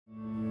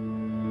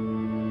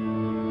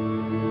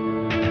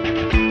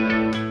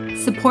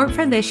Support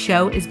for this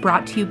show is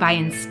brought to you by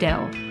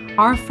Instill.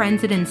 Our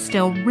friends at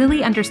Instill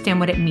really understand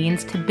what it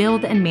means to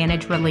build and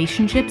manage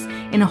relationships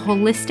in a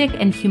holistic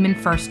and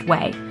human-first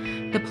way.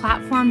 The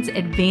platform's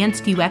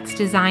advanced UX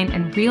design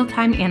and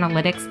real-time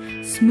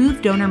analytics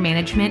smooth donor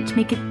management to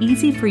make it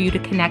easy for you to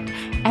connect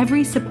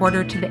every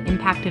supporter to the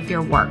impact of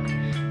your work.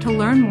 To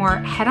learn more,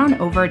 head on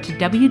over to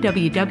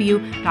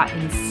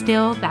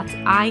www.instill, that's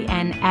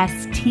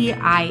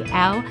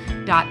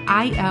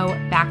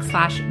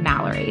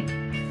instil.io/Mallory.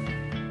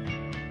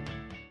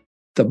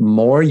 The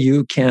more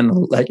you can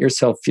let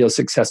yourself feel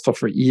successful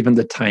for even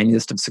the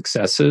tiniest of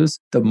successes,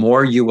 the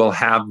more you will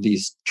have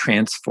these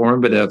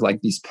transformative,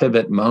 like these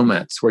pivot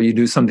moments where you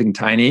do something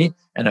tiny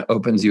and it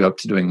opens you up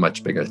to doing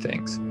much bigger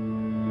things.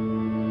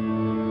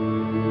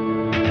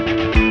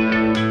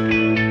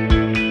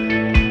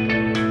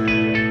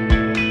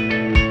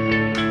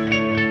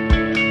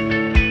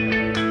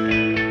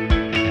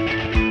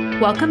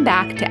 Welcome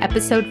back to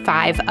episode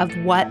 5 of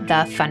What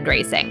the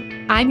Fundraising.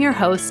 I'm your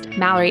host,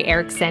 Mallory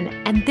Erickson,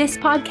 and this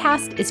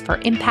podcast is for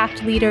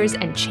impact leaders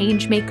and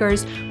change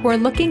makers who are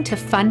looking to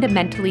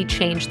fundamentally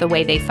change the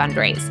way they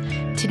fundraise.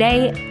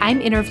 Today,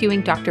 I'm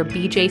interviewing Dr.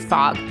 BJ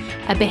Fogg,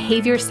 a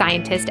behavior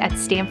scientist at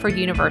Stanford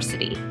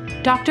University.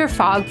 Dr.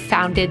 Fogg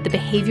founded the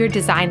Behavior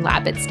Design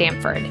Lab at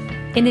Stanford.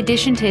 In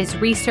addition to his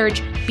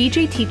research,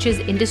 BJ teaches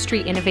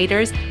industry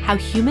innovators how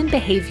human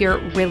behavior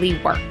really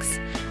works.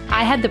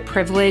 I had the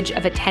privilege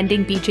of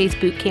attending BJ's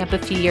boot camp a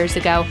few years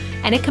ago,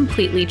 and it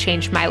completely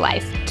changed my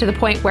life to the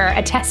point where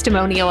a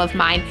testimonial of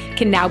mine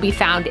can now be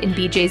found in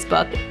BJ's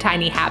book,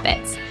 Tiny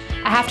Habits.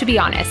 I have to be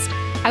honest,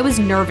 I was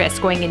nervous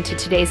going into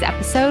today's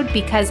episode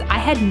because I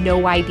had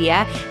no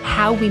idea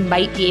how we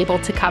might be able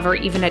to cover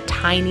even a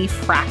tiny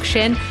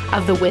fraction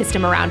of the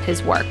wisdom around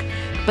his work.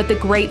 But the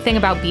great thing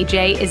about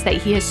BJ is that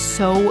he is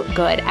so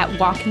good at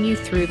walking you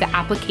through the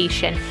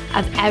application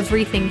of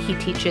everything he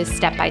teaches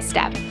step by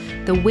step.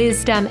 The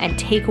wisdom and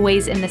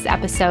takeaways in this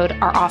episode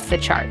are off the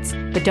charts.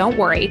 But don't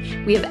worry,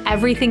 we have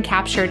everything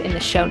captured in the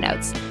show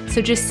notes.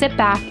 So just sit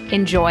back,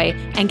 enjoy,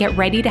 and get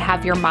ready to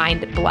have your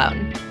mind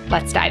blown.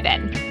 Let's dive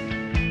in.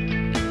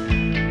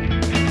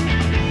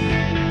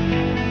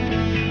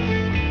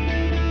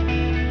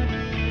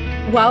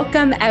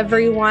 Welcome,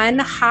 everyone.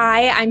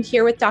 Hi, I'm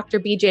here with Dr.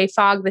 BJ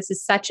Fogg. This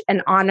is such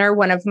an honor,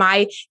 one of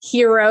my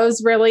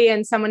heroes, really,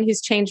 and someone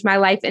who's changed my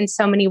life in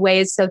so many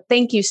ways. So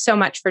thank you so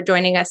much for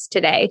joining us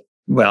today.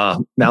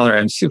 Well, Mallory,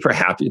 I'm super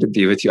happy to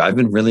be with you. I've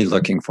been really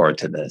looking forward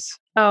to this.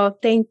 Oh,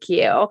 thank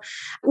you.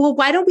 Well,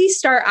 why don't we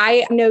start?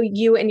 I know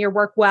you and your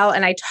work well,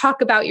 and I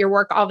talk about your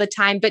work all the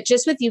time, but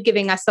just with you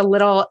giving us a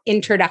little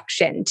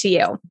introduction to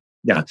you.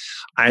 Yeah,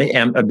 I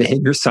am a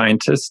behavior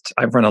scientist.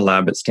 I've run a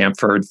lab at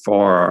Stanford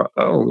for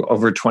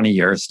over 20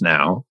 years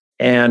now.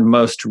 And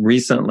most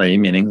recently,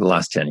 meaning the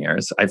last 10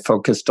 years, I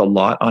focused a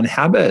lot on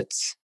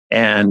habits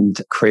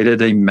and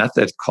created a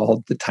method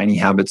called the Tiny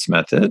Habits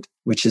Method,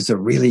 which is a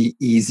really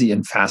easy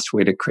and fast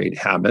way to create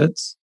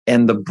habits.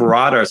 And the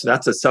broader, so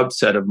that's a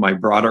subset of my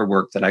broader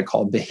work that I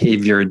call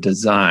behavior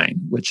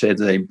design, which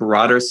is a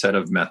broader set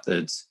of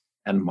methods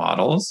and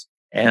models.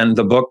 And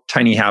the book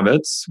Tiny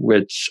Habits,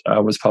 which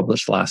was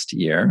published last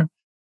year,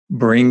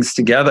 brings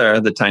together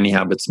the Tiny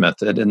Habits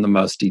Method in the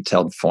most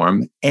detailed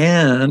form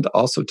and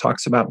also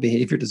talks about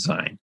behavior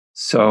design.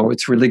 So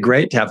it's really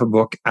great to have a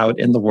book out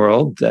in the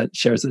world that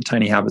shares the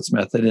Tiny Habits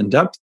Method in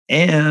depth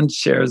and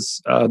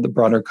shares the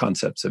broader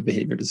concepts of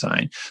behavior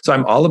design. So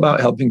I'm all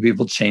about helping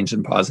people change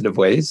in positive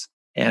ways.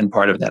 And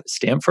part of that is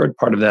Stanford.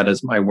 Part of that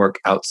is my work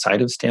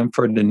outside of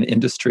Stanford in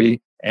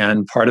industry.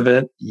 And part of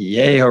it,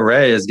 yay,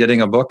 hooray, is getting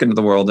a book into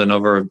the world in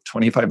over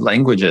 25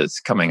 languages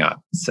coming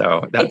up.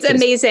 So it's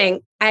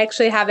amazing. I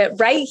actually have it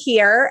right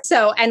here.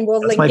 So, and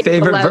we'll link it below. That's my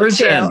favorite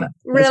version.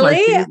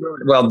 Really?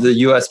 Well, the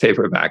US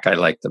paperback I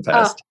like the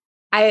best.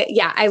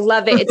 I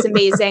love it. It's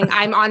amazing.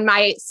 I'm on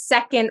my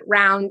second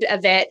round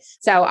of it.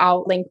 So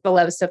I'll link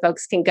below so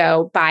folks can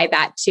go buy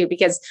that too,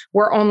 because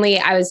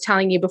I was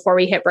telling you before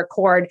we hit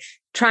record,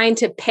 trying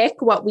to pick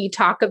what we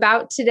talk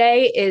about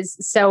today is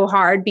so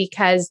hard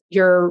because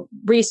your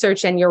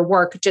research and your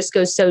work just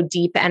goes so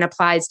deep and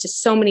applies to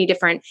so many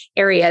different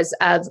areas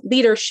of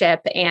leadership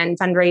and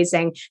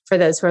fundraising for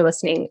those who are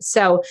listening.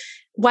 So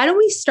why don't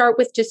we start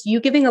with just you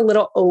giving a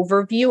little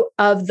overview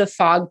of the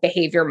Fogg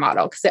behavior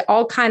model? Because it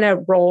all kind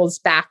of rolls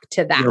back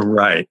to that. You're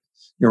right.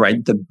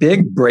 The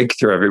big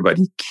breakthrough,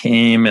 everybody,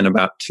 came in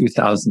about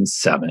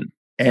 2007.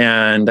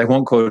 And I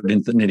won't go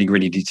into the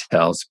nitty-gritty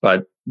details,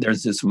 but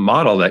there's this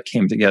model that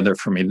came together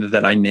for me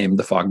that I named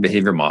the Fogg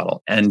behavior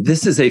model. And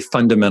this is a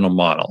fundamental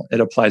model. It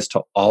applies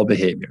to all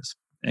behaviors.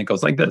 And it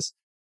goes like this.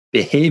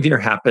 Behavior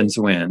happens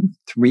when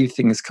three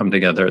things come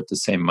together at the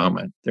same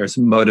moment. There's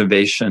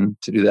motivation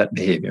to do that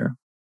behavior.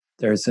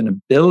 There's an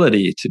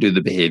ability to do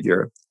the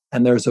behavior,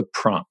 and there's a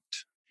prompt.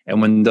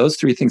 And when those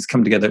three things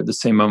come together at the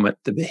same moment,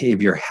 the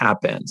behavior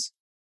happens.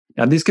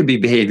 Now, these could be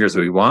behaviors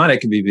we want. It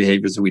could be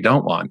behaviors that we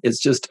don't want. It's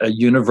just a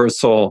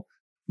universal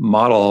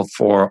model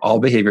for all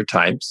behavior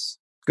types,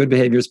 good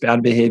behaviors,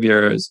 bad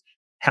behaviors,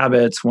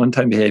 habits,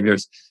 one-time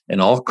behaviors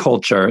in all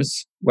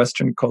cultures.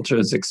 Western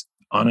cultures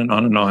on and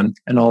on and on,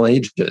 and all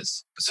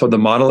ages. So the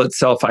model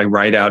itself I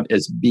write out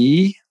is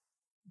B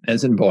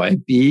as in boy,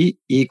 B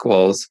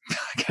equals,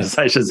 I guess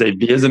I should say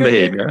B as in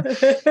behavior,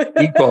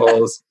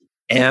 equals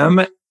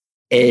MAP.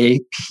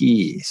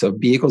 So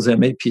B equals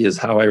MAP is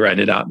how I write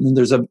it out. And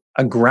there's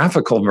a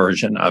graphical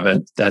version of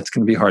it that's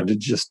going to be hard to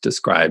just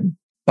describe.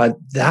 But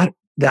that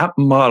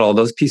model,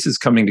 those pieces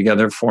coming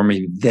together for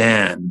me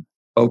then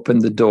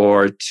opened the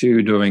door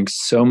to doing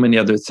so many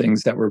other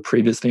things that were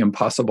previously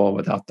impossible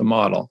without the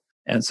model.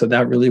 And so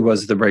that really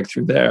was the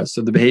breakthrough there.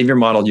 So the behavior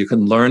model, you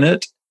can learn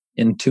it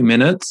in 2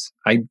 minutes.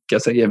 I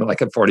guess I gave it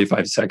like a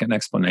 45-second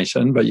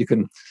explanation, but you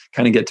can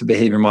kind of get to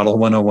behavior model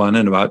 101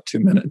 in about 2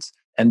 minutes.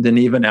 And then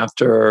even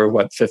after,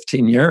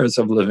 15 years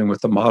of living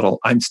with the model,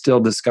 I'm still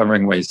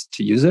discovering ways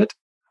to use it,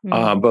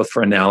 both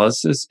for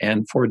analysis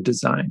and for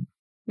design.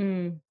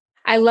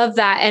 I love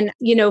that. And,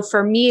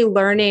 for me,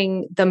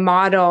 learning the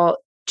model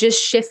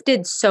just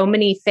shifted so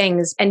many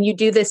things. And you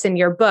do this in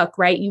your book,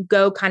 right? You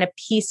go kind of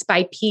piece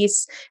by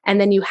piece, and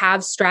then you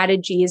have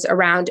strategies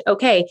around,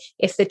 okay,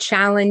 if the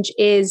challenge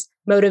is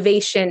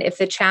motivation, if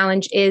the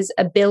challenge is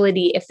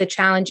ability, if the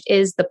challenge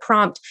is the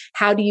prompt,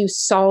 how do you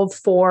solve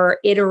for,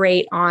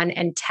 iterate on,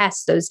 and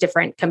test those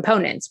different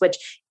components, which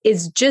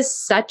is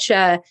just such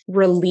a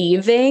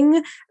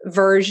relieving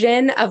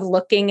version of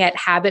looking at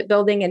habit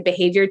building and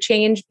behavior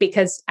change,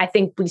 because I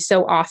think we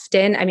so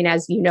often,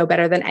 as you know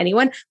better than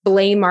anyone,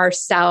 blame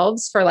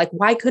ourselves for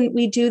why couldn't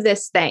we do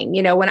this thing?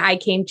 When I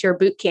came to your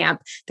boot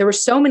camp, there were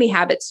so many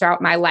habits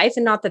throughout my life,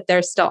 and not that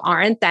there still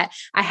aren't, that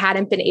I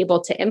hadn't been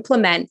able to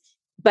implement.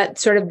 But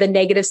sort of the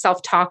negative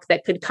self-talk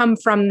that could come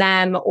from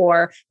them,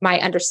 or my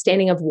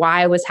understanding of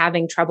why I was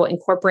having trouble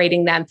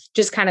incorporating them,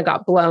 just kind of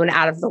got blown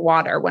out of the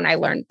water when I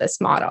learned this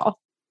model.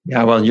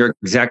 Yeah, well, you're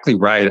exactly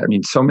right.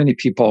 So many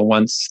people,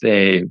 once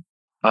they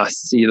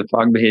see the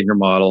Fogg behavior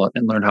model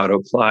and learn how to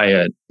apply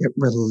it, it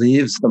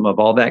relieves them of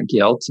all that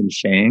guilt and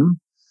shame,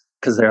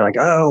 because they're like,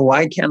 oh,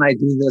 why can't I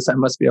do this? I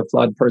must be a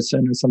flawed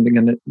person or something.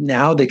 And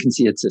now they can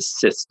see it's a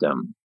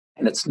system.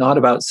 And it's not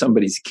about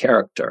somebody's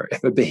character.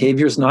 If a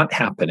behavior is not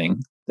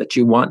happening that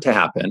you want to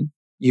happen,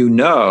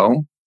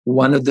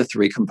 one of the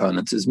 3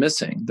 components is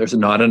missing. There's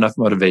not enough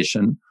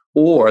motivation,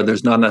 or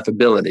there's not enough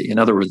ability. In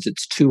other words,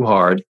 it's too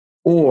hard,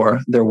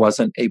 or there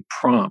wasn't a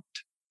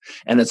prompt.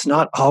 And it's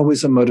not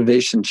always a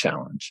motivation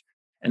challenge.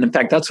 And in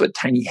fact, that's what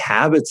Tiny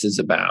Habits is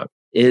about,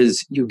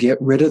 is you get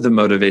rid of the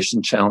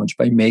motivation challenge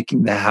by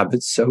making the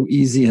habits so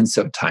easy and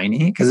so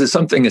tiny, because it's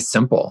something as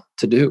simple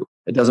to do.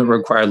 It doesn't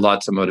require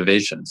lots of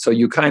motivation. So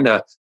you kind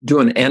of do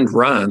an end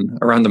run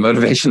around the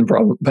motivation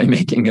problem by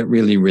making it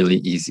really, really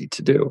easy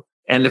to do.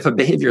 And if a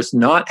behavior is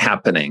not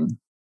happening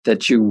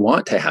that you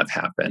want to have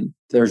happen,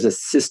 there's a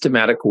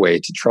systematic way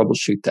to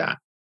troubleshoot that.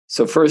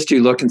 So first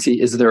you look and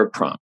see, is there a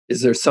prompt?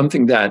 Is there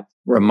something that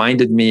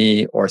reminded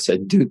me or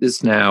said, do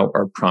this now,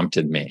 or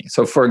prompted me?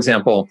 So for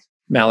example,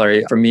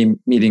 Mallory, for me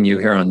meeting you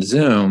here on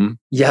Zoom,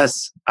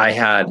 yes, I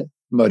had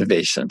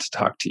motivation to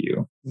talk to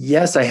you.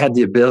 Yes, I had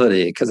the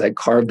ability because I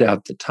carved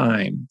out the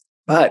time.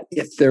 But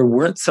if there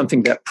weren't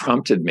something that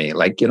prompted me,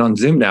 like get on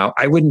Zoom now,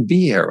 I wouldn't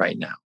be here right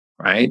now,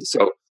 right?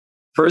 So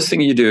first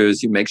thing you do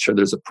is you make sure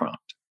there's a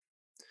prompt.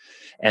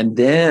 And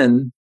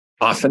then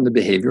often the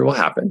behavior will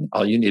happen.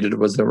 All you needed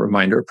was a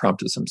reminder or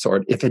prompt of some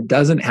sort. If it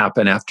doesn't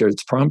happen after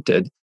it's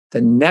prompted,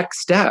 the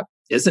next step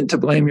isn't to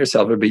blame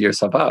yourself or beat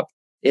yourself up.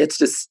 It's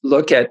to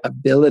look at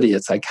ability.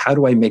 It's like, how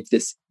do I make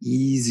this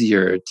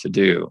easier to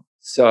do?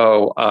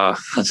 So I'll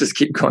just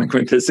keep going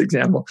with this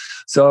example.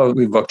 So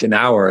we booked an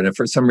hour, and if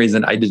for some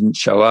reason I didn't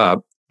show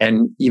up,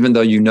 and even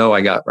though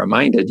I got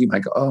reminded, you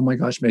might go, oh my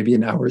gosh, maybe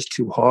an hour is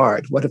too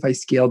hard. What if I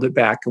scaled it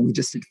back and we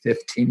just did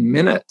 15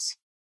 minutes?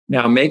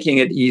 Now, making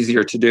it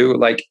easier to do,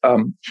 like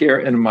here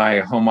in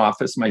my home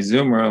office, my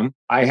Zoom room,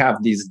 I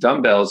have these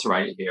dumbbells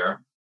right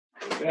here.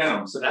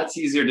 Bam. So that's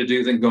easier to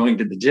do than going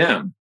to the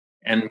gym.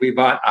 And we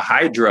bought a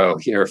hydro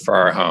here for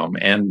our home,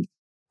 and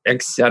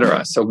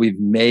etc. So we've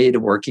made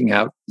working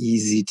out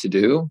easy to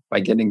do by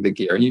getting the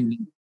gear you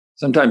need.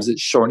 Sometimes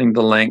it's shortening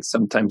the length,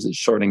 sometimes it's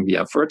shortening the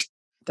effort.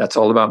 That's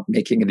all about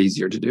making it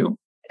easier to do.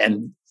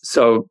 And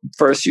so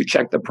first you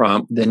check the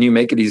prompt, then you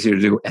make it easier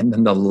to do. And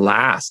then the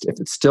last, if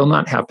it's still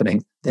not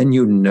happening, then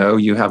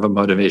you have a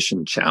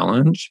motivation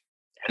challenge.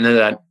 And then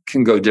that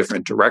can go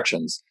different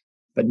directions.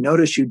 But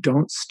notice you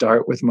don't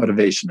start with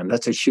motivation. And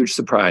that's a huge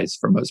surprise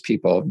for most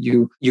people.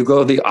 You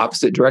go the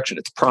opposite direction.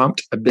 It's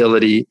prompt,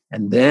 ability,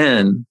 and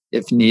then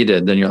if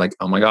needed, then you're like,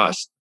 oh my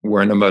gosh,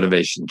 we're in a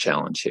motivation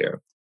challenge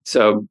here.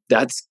 So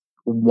that's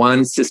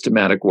one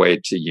systematic way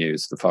to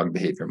use the Fogg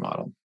behavior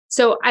model.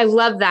 So I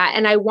love that.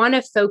 And I want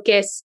to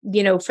focus,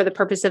 for the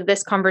purpose of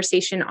this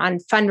conversation, on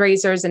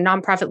fundraisers and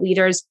nonprofit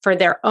leaders for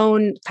their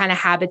own kind of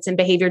habits and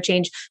behavior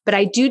change. But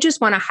I do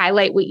just want to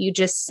highlight what you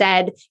just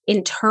said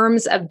in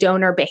terms of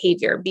donor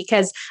behavior,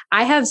 because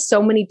I have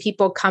so many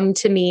people come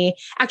to me.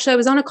 Actually, I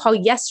was on a call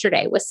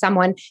yesterday with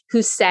someone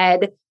who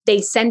said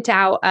they sent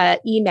out an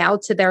email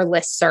to their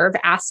listserv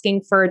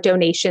asking for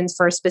donations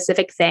for a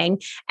specific thing.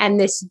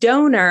 And this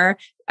donor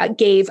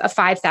gave a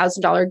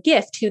 $5,000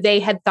 gift who they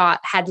had thought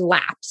had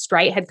lapsed,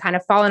 right? Had kind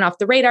of fallen off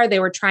the radar. They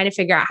were trying to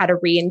figure out how to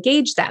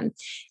re-engage them.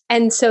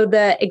 And so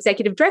the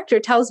executive director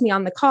tells me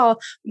on the call,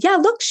 yeah,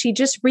 look, she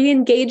just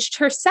re-engaged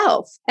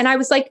herself. And I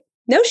was like,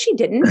 no, she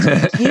didn't.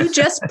 You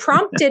just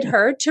prompted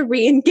her to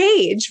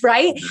re-engage,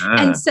 right?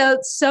 And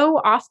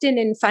so often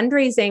in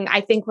fundraising,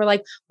 I think we're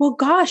like, well,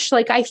 gosh,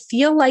 like I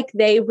feel like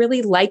they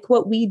really like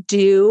what we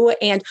do.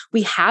 And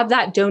we have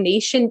that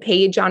donation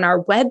page on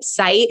our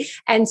website.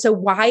 And so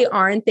why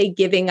aren't they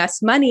giving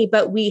us money?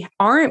 But we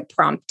aren't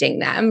prompting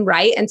them,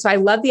 right? And so I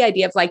love the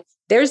idea of like,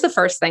 there's the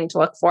first thing to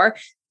look for.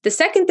 The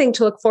second thing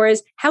to look for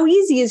is how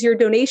easy is your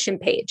donation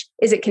page?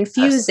 Is it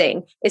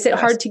confusing? Is it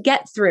hard to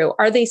get through?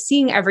 Are they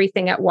seeing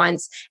everything at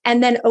once?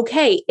 And then,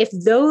 okay, if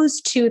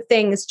those two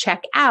things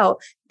check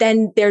out,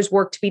 then there's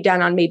work to be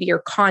done on maybe your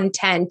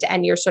content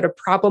and your sort of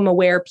problem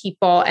aware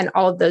people and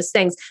all of those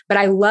things. But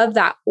I love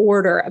that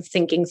order of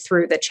thinking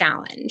through the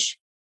challenge.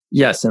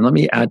 Yes. And let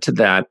me add to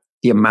that,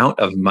 the amount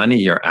of money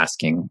you're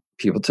asking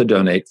people to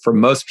donate for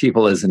most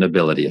people is an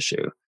ability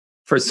issue.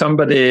 For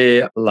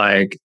somebody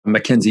like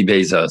Mackenzie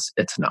Bezos,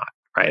 it's not,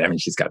 right? I mean,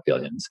 she's got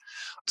billions.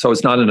 So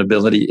it's not an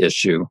ability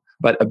issue.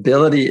 But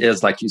ability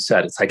is, like you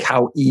said, it's like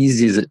how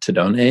easy is it to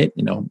donate,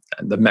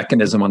 the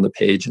mechanism on the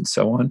page and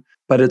so on.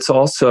 But it's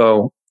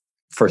also,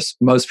 for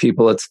most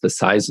people, it's the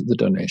size of the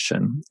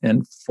donation.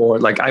 And for,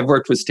 like, I've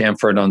worked with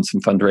Stanford on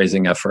some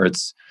fundraising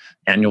efforts,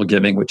 annual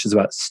giving, which is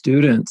about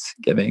students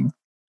giving.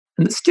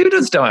 And the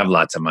students don't have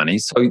lots of money.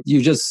 So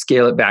you just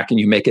scale it back and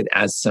you make it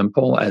as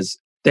simple as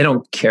they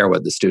don't care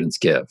what the students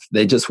give.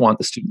 They just want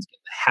the students to get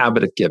the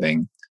habit of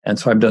giving. And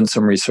so I've done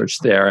some research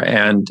there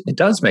and it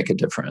does make a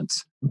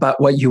difference. But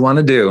what you want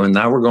to do, and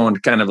now we're going to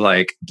kind of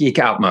like geek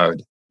out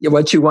mode.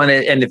 What you want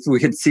to, and if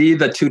we could see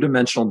the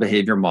two-dimensional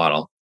behavior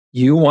model,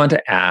 you want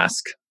to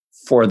ask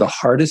for the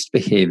hardest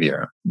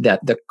behavior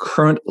that the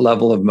current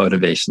level of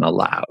motivation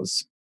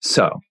allows.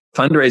 So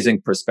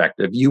fundraising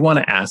perspective, you want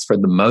to ask for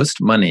the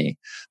most money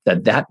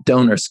that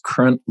donor's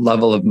current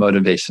level of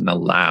motivation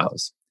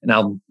allows. And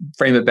I'll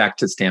frame it back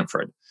to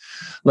Stanford.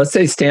 Let's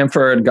say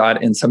Stanford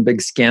got in some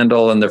big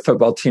scandal and their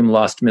football team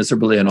lost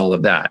miserably and all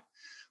of that.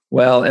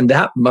 Well, in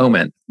that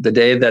moment, the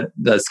day that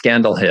the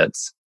scandal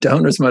hits,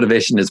 donors'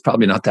 motivation is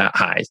probably not that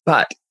high.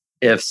 But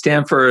if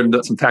some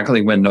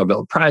faculty win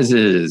Nobel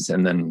Prizes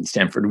and then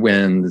Stanford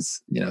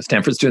wins,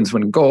 Stanford students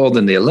win gold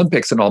in the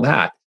Olympics and all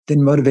that,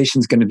 then motivation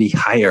is going to be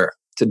higher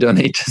to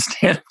donate to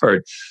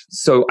Stanford.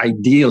 So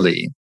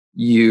ideally,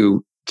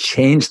 you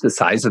change the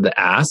size of the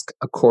ask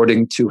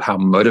according to how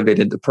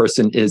motivated the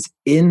person is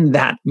in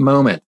that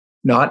moment,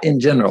 not in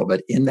general,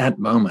 but in that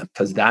moment,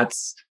 because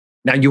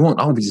now you won't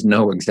always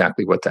know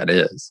exactly what that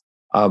is.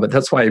 But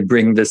that's why I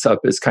bring this up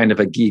as kind of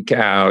a geek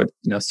out,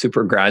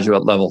 super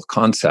graduate level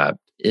concept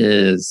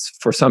is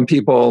for some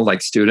people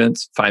like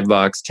students, $5,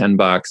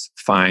 $10,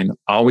 fine.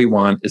 All we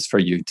want is for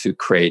you to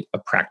create a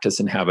practice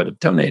and habit of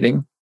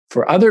donating.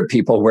 For other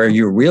people where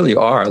you really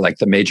are, like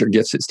the major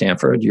gifts at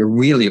Stanford, you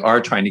really are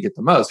trying to get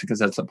the most because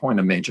that's the point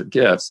of major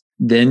gifts.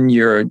 Then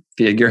you're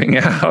figuring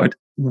out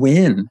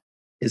when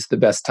is the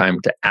best time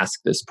to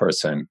ask this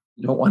person.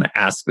 You don't want to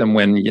ask them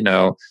when,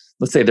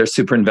 let's say they're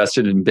super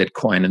invested in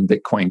Bitcoin and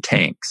Bitcoin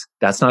tanks.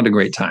 That's not a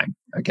great time.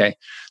 Okay.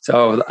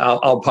 So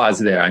I'll pause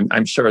there.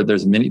 I'm sure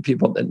there's many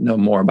people that know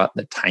more about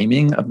the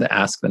timing of the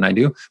ask than I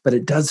do, but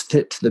it does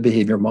fit to the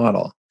behavior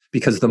model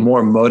because the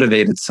more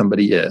motivated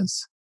somebody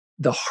is,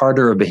 the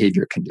harder a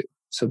behavior can do.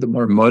 So the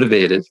more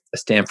motivated a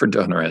Stanford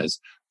donor is,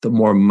 the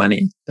more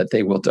money that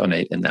they will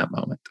donate in that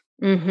moment.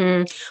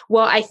 Mm-hmm.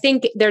 Well, I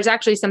think there's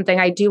actually something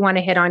I do want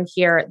to hit on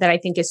here that I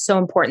think is so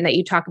important that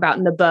you talk about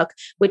in the book,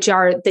 which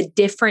are the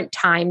different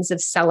times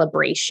of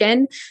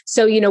celebration.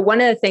 So,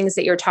 one of the things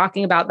that you're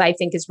talking about that I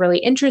think is really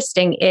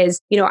interesting is,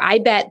 I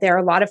bet there are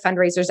a lot of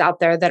fundraisers out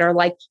there that are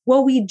like,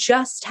 well, we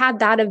just had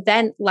that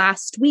event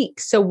last week.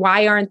 So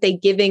why aren't they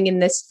giving in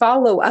this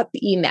follow-up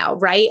email,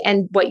 right?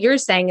 And what you're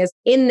saying is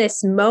in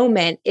this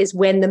moment is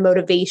when the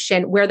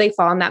motivation, where they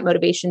fall on that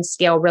motivation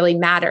scale really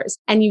matters.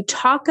 And you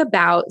talk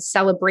about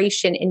celebration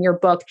in your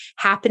book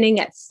happening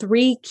at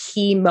 3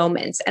 key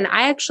moments. And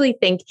I actually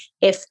think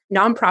if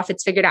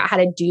nonprofits figured out how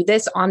to do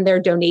this on their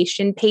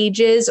donation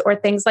pages or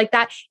things like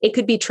that, it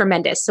could be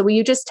tremendous. So will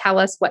you just tell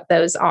us what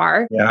those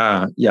are?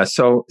 Yeah.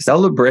 So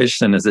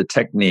celebration is a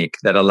technique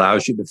that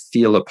allows you to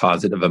feel a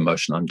positive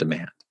emotion on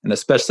demand, and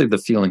especially the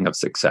feeling of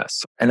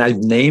success. And I've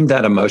named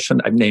that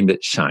emotion, I've named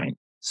it shine.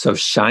 So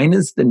shine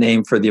is the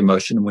name for the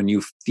emotion when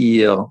you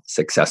feel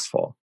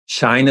successful.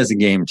 Shine is a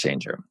game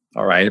changer.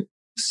 All right.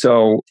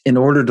 So in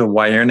order to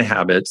wire in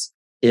habits,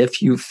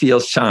 if you feel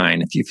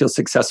shine, if you feel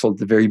successful at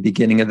the very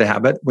beginning of the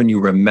habit, when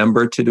you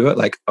remember to do it,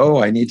 like,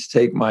 oh, I need to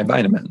take my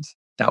vitamins,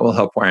 that will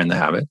help wire in the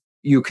habit.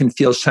 You can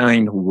feel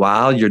shine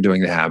while you're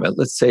doing the habit.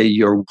 Let's say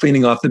you're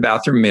cleaning off the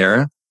bathroom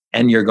mirror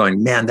and you're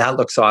going, man, that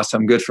looks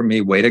awesome. Good for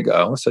me. Way to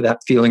go. So that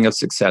feeling of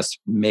success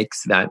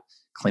makes that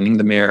cleaning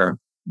the mirror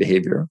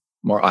behavior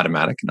more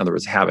automatic. In other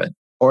words, habit.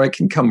 Or it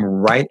can come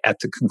right at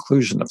the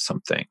conclusion of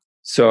something.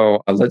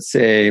 So let's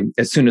say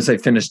as soon as I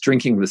finish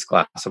drinking this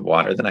glass of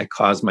water, then I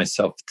cause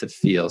myself to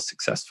feel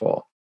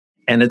successful.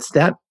 And it's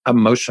that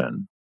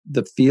emotion,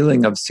 the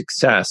feeling of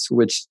success,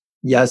 which,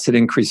 yes, it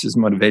increases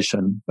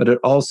motivation, but it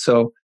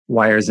also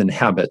wires in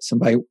habits.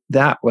 And by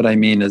that, what I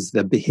mean is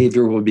the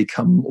behavior will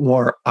become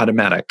more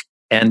automatic.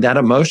 And that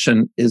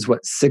emotion is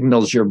what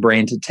signals your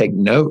brain to take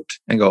note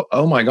and go,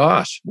 oh my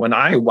gosh, when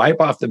I wipe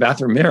off the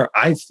bathroom mirror,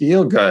 I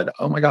feel good.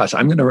 Oh my gosh,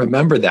 I'm going to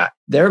remember that.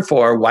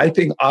 Therefore,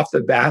 wiping off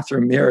the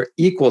bathroom mirror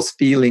equals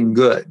feeling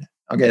good.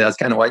 Okay, that's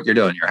kind of what you're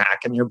doing. You're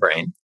hacking your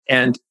brain.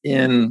 And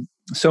in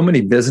so many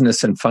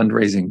business and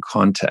fundraising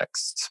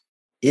contexts,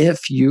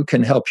 if you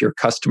can help your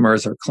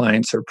customers or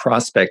clients or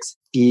prospects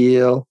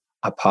feel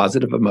a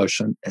positive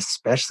emotion,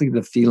 especially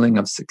the feeling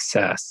of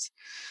success,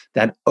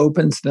 that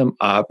opens them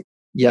up.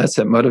 Yes,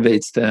 it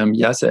motivates them.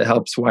 Yes, it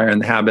helps wire in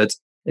the habits.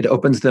 It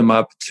opens them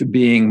up to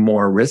being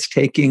more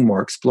risk-taking,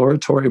 more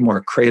exploratory,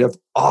 more creative.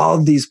 All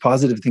of these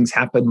positive things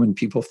happen when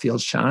people feel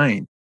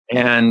shine.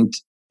 And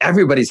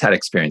everybody's had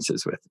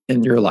experiences with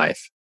in your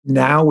life.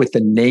 Now with the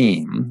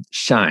name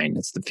Shine,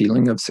 it's the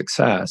feeling of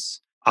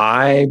success.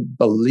 I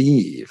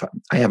believe,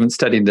 I haven't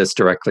studied this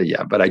directly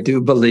yet, but I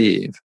do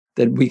believe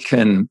that we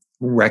can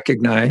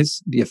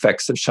recognize the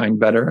effects of shine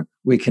better.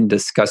 We can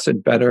discuss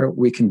it better.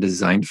 We can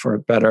design for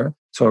it better.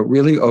 So it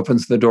really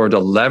opens the door to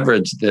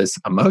leverage this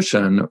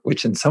emotion,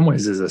 which in some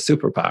ways is a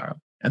superpower.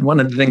 And one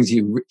of the things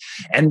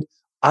and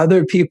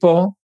other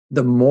people,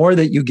 the more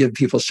that you give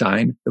people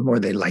shine, the more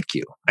they like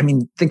you. I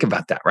mean, think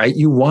about that, right?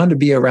 You want to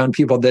be around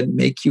people that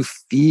make you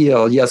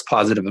feel, yes,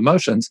 positive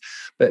emotions,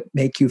 but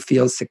make you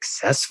feel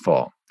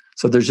successful.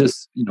 So there's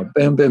just,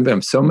 bam, bam,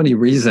 bam, so many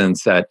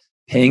reasons that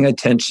paying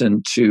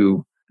attention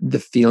to the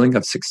feeling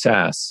of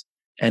success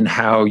and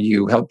how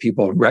you help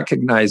people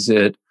recognize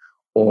it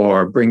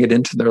or bring it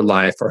into their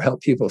life or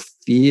help people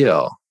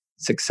feel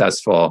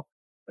successful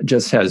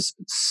just has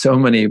so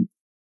many.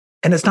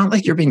 And it's not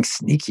like you're being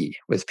sneaky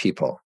with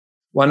people.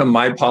 One of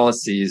my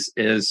policies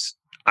is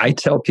I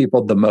tell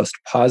people the most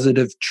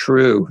positive,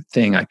 true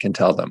thing I can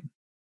tell them.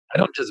 I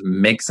don't just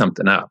make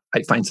something up.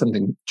 I find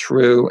something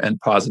true and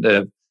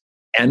positive,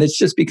 and it's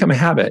just become a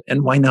habit.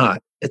 And why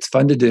not? It's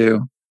fun to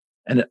do,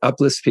 and it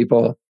uplifts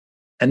people.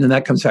 And then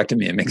that comes back to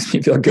me. It makes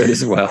me feel good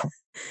as well.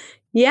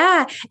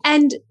 Yeah.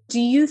 And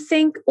do you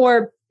think,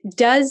 or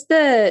does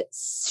the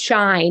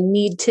shine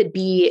need to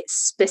be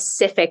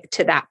specific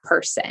to that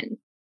person?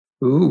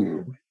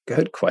 Ooh,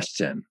 good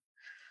question.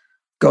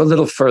 Go a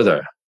little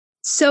further.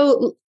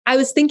 So I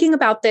was thinking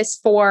about this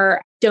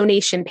for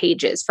donation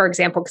pages, for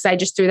example, because I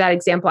just threw that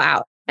example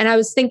out. And I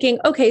was thinking,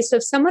 okay, so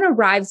if someone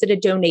arrives at a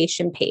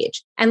donation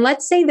page, and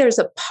let's say there's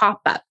a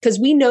pop-up, because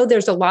we know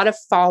there's a lot of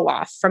fall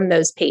off from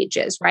those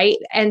pages, right?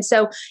 And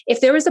so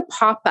if there was a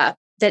pop-up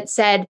that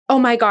said, oh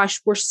my gosh,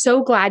 we're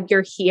so glad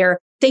you're here.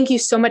 Thank you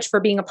so much for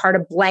being a part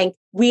of blank.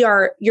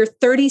 You're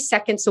 30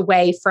 seconds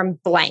away from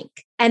blank.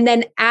 And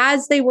then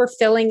as they were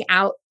filling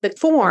out the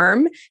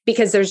form,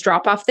 because there's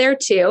drop off there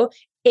too,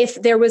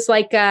 if there was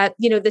like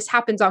this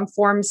happens on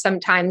forms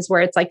sometimes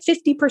where it's like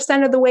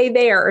 50% of the way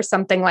there or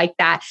something like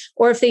that.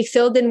 Or if they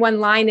filled in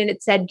one line and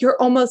it said, you're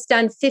almost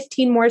done,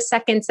 15 more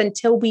seconds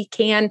until we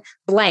can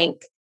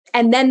blank.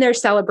 And then they're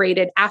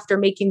celebrated after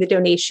making the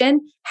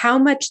donation, how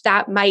much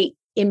that might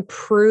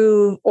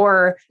improve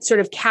or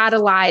sort of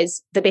catalyze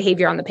the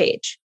behavior on the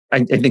page.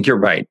 I think you're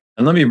right.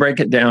 And let me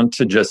break it down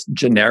to just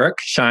generic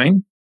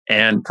shine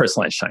and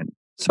personalized shine.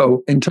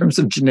 So in terms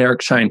of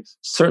generic shine,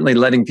 certainly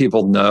letting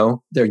people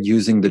know they're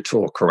using the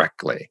tool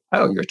correctly.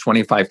 Oh, you're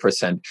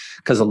 25%.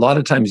 Because a lot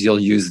of times you'll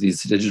use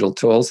these digital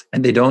tools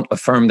and they don't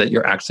affirm that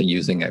you're actually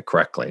using it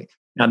correctly.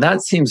 Now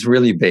that seems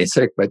really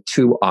basic, but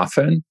too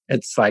often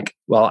it's like,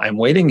 well, I'm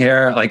waiting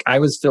here. Like I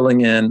was filling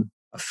in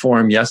a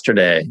form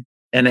yesterday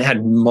and it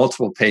had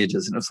multiple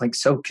pages and it was like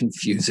so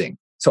confusing.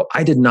 So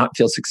I did not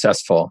feel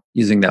successful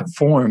using that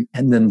form.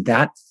 And then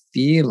that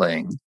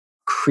feeling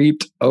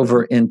creeped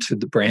over into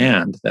the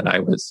brand that I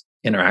was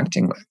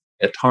interacting with.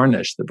 It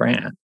tarnished the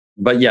brand.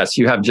 But yes,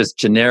 you have just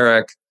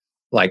generic,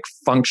 like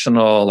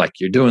functional, like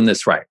you're doing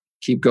this right.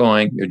 Keep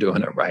going, you're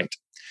doing it right.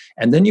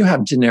 And then you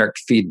have generic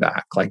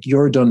feedback, like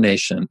your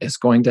donation is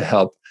going to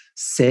help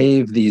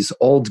save these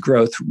old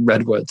growth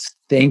redwoods.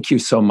 Thank you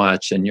so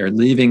much. And you're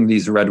leaving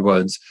these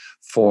redwoods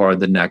for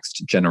the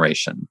next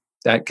generation.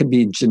 That could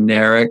be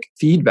generic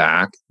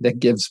feedback that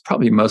gives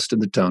probably most of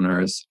the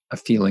donors a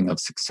feeling of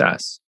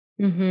success.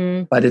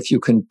 Mm-hmm. But if you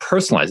can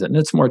personalize it, and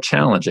it's more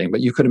challenging,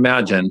 but you could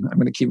imagine, I'm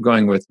going to keep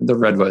going with the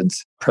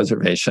redwoods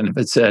preservation. If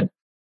it said,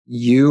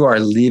 you are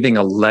leaving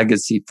a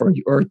legacy for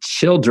your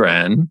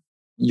children,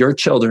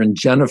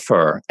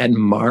 Jennifer and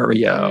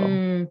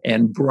Mario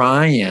and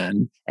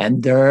Brian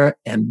and their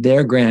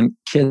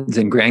grandkids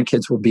and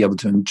grandkids will be able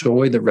to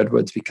enjoy the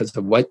redwoods because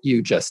of what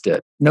you just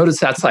did. Notice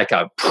that's like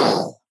a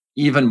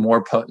even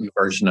more potent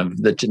version of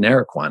the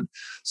generic one.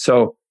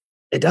 So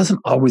it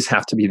doesn't always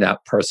have to be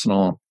that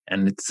personal.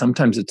 And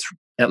sometimes it's,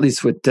 at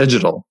least with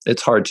digital,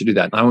 it's hard to do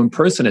that. Now in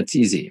person, it's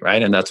easy,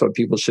 right? And that's what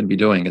people should be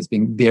doing, is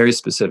being very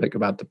specific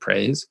about the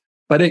praise.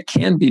 But it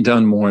can be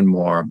done more and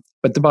more.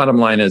 But the bottom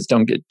line is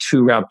don't get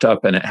too wrapped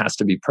up and it has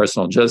to be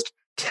personal. Just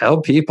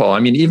tell people. I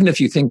mean, even if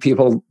you think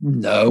people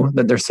know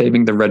that they're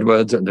saving the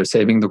redwoods or they're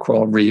saving the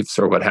coral reefs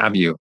or what have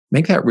you,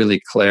 make that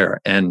really clear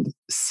and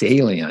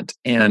salient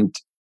and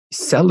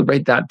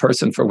celebrate that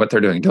person for what they're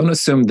doing. Don't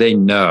assume they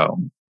know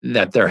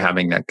that they're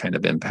having that kind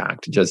of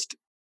impact. Just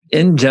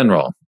in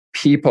general,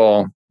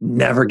 people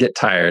never get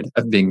tired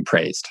of being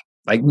praised.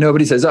 Like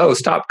nobody says, oh,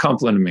 stop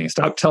complimenting me.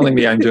 Stop telling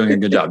me I'm doing a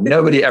good job.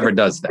 Nobody ever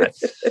does that.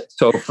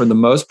 So for the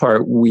most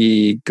part,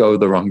 we go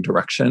the wrong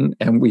direction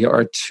and we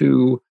are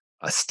too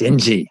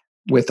stingy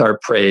with our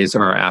praise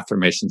or our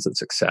affirmations of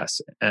success.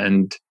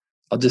 And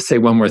I'll just say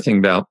one more thing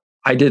about,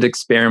 I did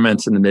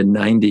experiments in the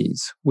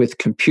mid-90s with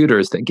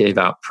computers that gave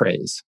out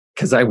praise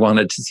because I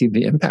wanted to see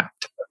the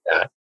impact of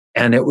that.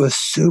 And it was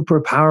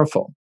super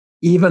powerful.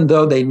 Even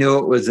though they knew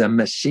it was a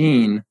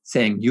machine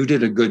saying, you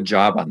did a good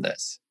job on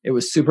this. It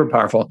was super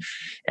powerful.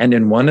 And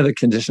in one of the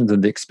conditions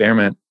of the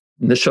experiment,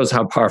 and this shows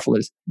how powerful it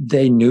is,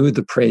 they knew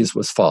the praise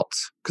was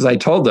false. Because I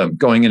told them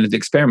going into the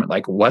experiment,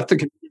 like what the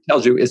computer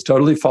tells you is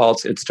totally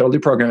false. It's totally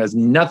programmed. It has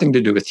nothing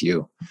to do with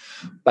you.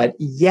 But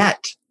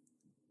yet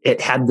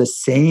it had the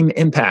same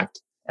impact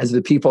as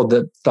the people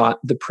that thought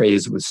the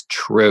praise was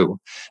true.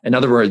 In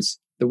other words,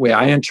 the way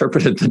I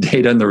interpreted the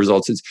data and the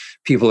results is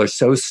people are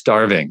so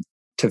starving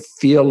to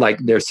feel like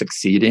they're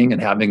succeeding and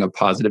having a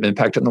positive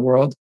impact in the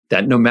world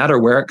that no matter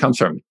where it comes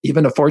from,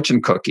 even a fortune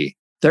cookie,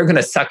 they're going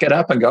to suck it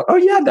up and go, oh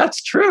yeah,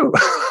 that's true.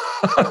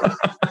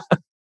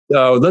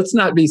 So let's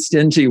not be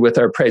stingy with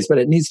our praise, but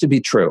it needs to be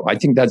true. I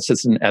think that's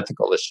just an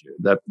ethical issue.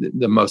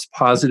 The most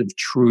positive,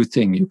 true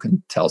thing you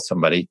can tell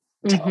somebody.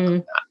 Tell them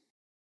that.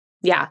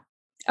 Yeah.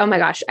 Oh my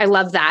gosh. I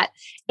love that.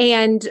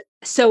 And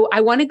so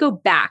I want to go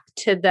back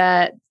to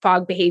the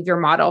Fogg behavior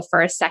model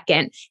for a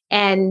second.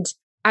 And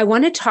I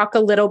want to talk a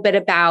little bit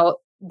about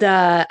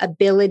the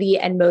ability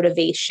and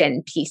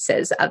motivation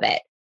pieces of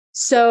it.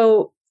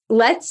 So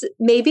let's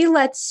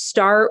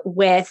start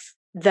with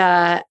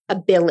the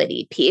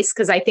ability piece,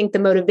 because I think the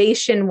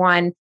motivation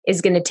one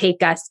is going to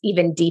take us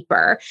even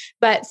deeper.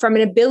 But from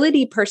an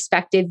ability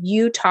perspective,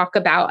 you talk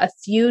about a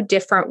few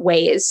different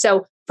ways.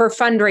 So for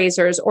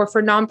fundraisers or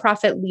for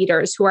nonprofit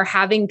leaders who are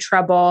having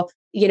trouble,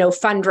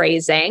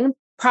 fundraising,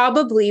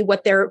 probably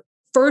what their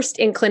first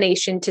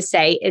inclination to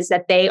say is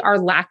that they are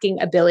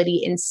lacking ability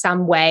in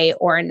some way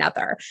or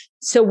another.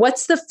 So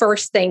what's the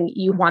first thing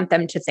you want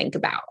them to think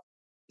about?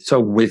 So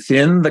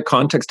within the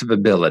context of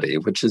ability,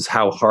 which is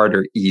how hard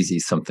or easy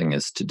something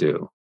is to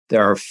do,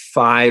 there are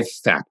 5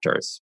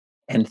 factors.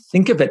 And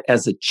think of it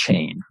as a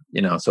chain.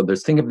 So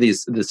think of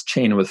this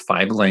chain with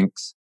 5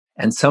 links.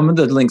 And some of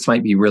the links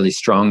might be really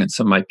strong and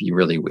some might be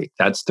really weak.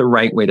 That's the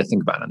right way to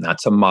think about it. And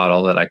that's a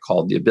model that I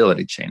call the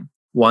ability chain.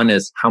 One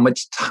is, how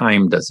much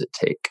time does it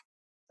take?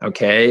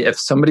 Okay, if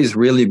somebody's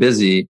really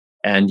busy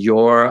and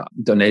your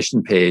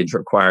donation page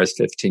requires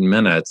 15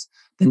 minutes,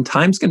 then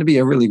time's going to be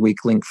a really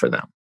weak link for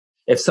them.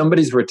 If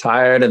somebody's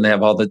retired and they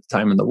have all the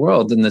time in the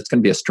world, then it's going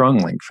to be a strong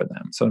link for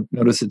them. So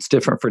notice it's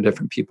different for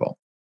different people.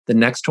 The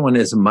next one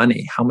is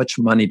money. How much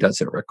money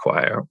does it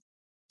require?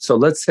 So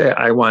let's say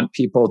I want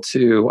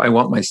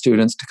my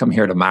students to come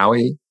here to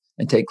Maui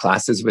and take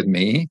classes with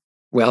me.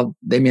 Well,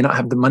 they may not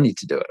have the money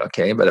to do it,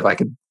 okay? But if I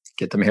could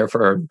get them here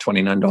for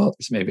 $29,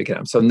 maybe get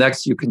them. So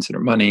next you consider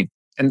money.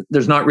 And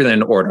there's not really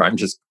an order. I'm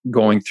just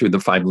going through the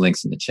 5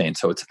 links in the chain.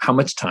 So it's how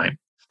much time,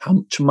 how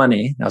much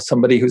money. Now,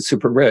 somebody who's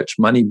super rich,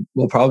 money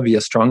will probably be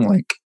a strong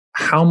link.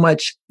 How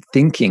much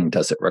thinking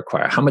does it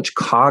require? How much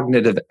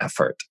cognitive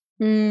effort?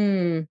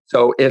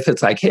 So if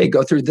it's like, hey,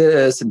 go through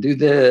this and do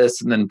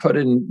this, and then put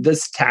in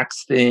this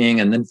tax thing,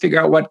 and then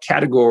figure out what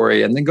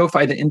category, and then go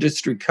find the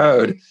industry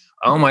code.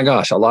 Oh my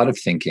gosh, a lot of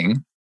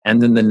thinking.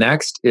 And then the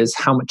next is,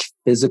 how much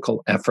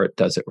physical effort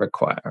does it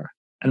require?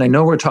 And I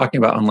know we're talking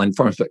about online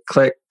forms, but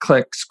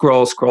click,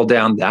 scroll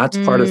down. That's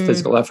part of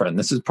physical effort. And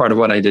this is part of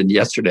what I did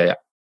yesterday.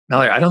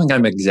 Mallory, I don't think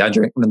I'm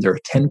exaggerating. When there were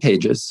 10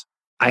 pages,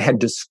 I had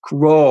to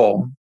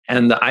scroll,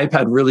 and the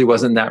iPad really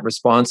wasn't that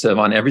responsive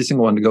on every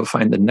single one to go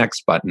find the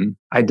next button.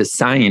 I had to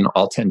sign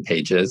all 10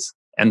 pages,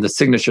 and the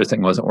signature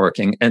thing wasn't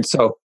working. And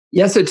so,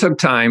 yes, it took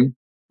time,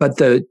 but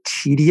the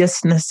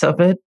tediousness of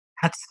it,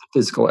 that's the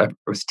physical effort,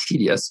 was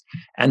tedious.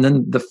 And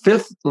then the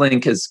 5th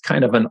link is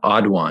kind of an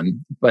odd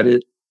one, but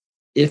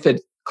if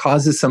it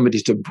causes somebody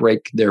to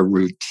break their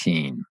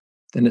routine,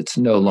 then it's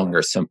no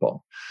longer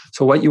simple.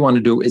 So what you want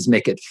to do is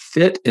make it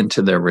fit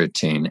into their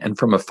routine. And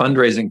from a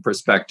fundraising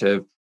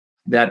perspective,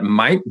 that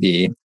might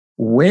be,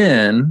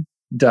 when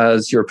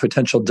does your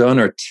potential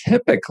donor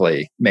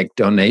typically make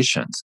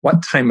donations?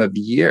 What time of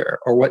year,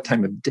 or what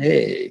time of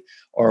day,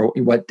 or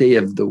what day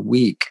of the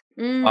week?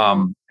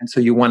 And so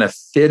you want to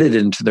fit it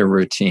into their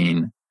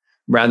routine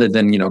rather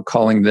than,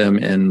 calling them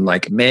in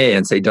like May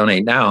and say,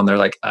 donate now. And they're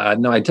like,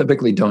 no, I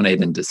typically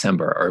donate in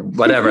December, or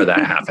whatever that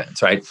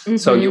happens, right?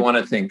 So you want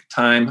to think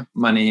time,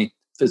 money,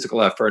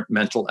 physical effort,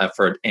 mental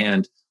effort,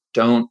 and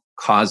don't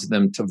cause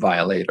them to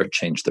violate or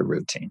change the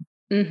routine.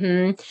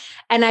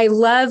 And I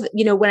love,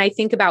 when I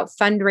think about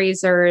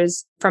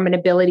fundraisers from an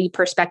ability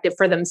perspective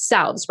for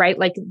themselves, right?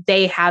 Like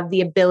they have the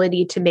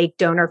ability to make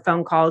donor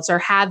phone calls or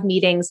have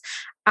meetings.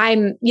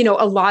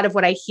 A lot of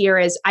what I hear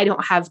is I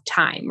don't have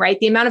time, right?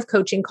 The amount of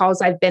coaching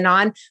calls I've been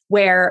on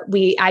where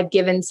I've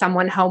given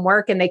someone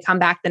homework and they come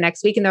back the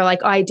next week and they're like,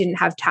 oh, I didn't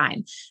have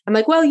time. I'm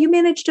like, well, you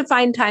managed to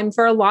find time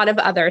for a lot of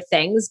other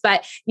things,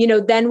 but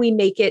then we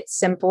make it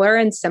simpler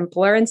and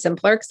simpler and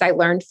simpler because I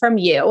learned from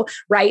you,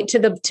 right? To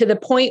the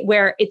point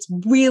where it's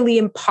really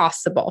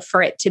impossible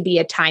for it to be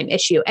a time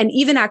issue. And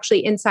even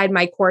actually inside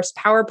my course,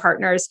 Power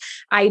Partners,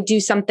 I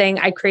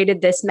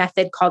created this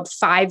method called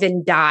 5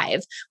 and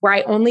Dive, where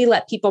I only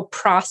let people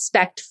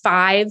prospect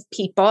 5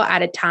 people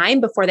at a time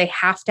before they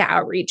have to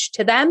outreach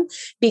to them.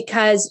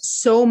 Because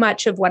so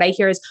much of what I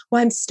hear is,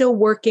 well, I'm still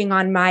working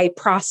on my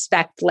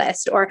prospect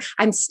list, or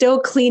I'm still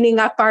cleaning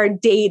up our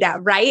data,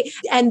 right?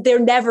 And they're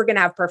never going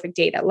to have perfect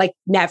data, like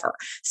never.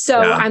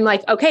 So yeah. I'm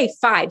like, okay,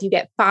 5, you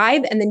get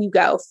 5 and then you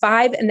go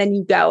 5 and then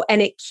you go.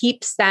 And it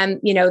keeps them,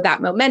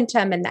 that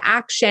momentum and the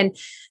action.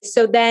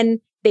 So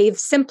then they've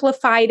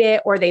simplified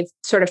it, or they've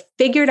sort of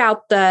figured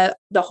out the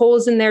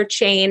holes in their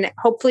chain.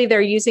 Hopefully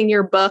they're using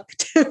your book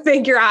to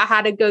figure out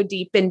how to go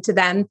deep into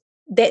them.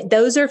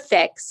 Those are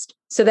fixed.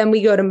 So then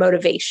we go to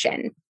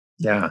motivation.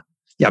 Yeah.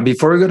 Yeah.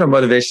 Before we go to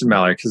motivation,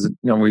 Mallory, because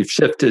we've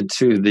shifted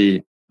to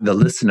the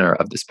listener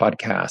of this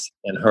podcast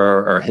and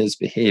her or his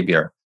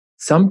behavior.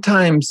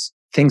 Sometimes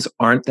things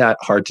aren't that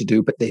hard to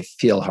do, but they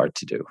feel hard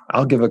to do.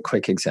 I'll give a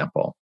quick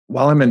example.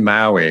 While I'm in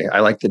Maui,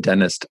 I like the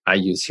dentist I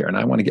use here and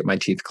I want to get my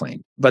teeth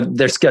cleaned, but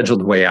they're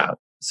scheduled way out.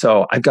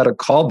 So I've got to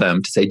call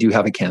them to say, do you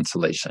have a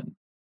cancellation?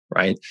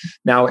 Right?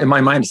 Now, in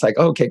my mind, it's like,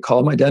 okay,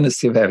 call my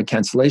dentist, see if I have a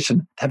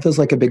cancellation. That feels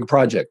like a big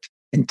project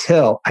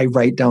until I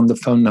write down the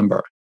phone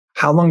number.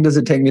 How long does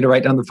it take me to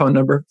write down the phone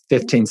number?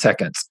 15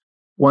 seconds.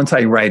 Once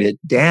I write it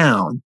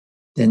down,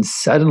 then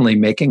suddenly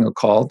making a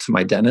call to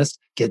my dentist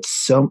gets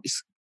so,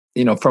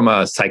 from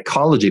a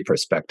psychology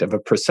perspective, a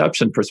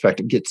perception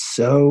perspective, gets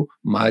so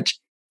much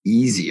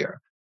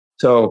easier.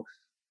 So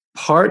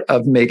part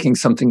of making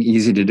something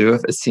easy to do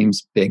if it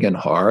seems big and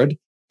hard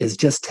is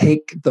just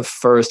take the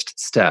first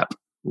step.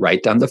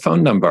 Write down the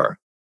phone number.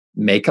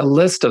 Make a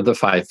list of the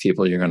 5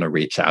 people you're going to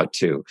reach out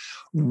to.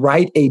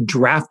 Write a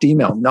draft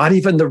email, not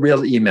even the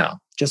real email.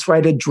 Just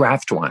write a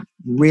draft one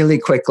really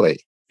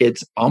quickly.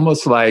 It's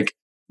almost like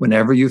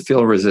whenever you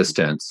feel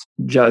resistance,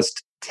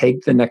 just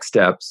take the next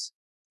steps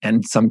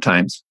and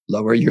sometimes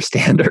lower your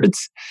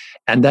standards.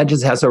 And that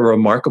just has a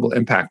remarkable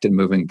impact in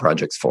moving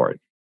projects forward.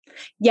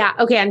 Yeah.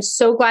 Okay. I'm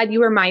so glad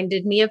you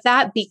reminded me of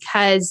that,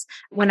 because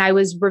when I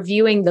was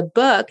reviewing the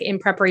book in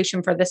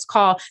preparation for this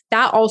call,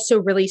 that also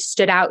really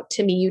stood out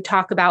to me. You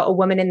talk about a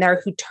woman in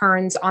there who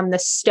turns on the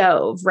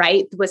stove,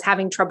 right? Was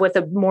having trouble with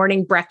a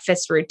morning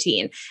breakfast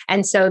routine.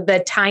 And so the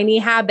tiny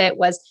habit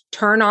was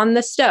turn on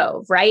the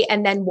stove, right?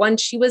 And then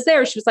once she was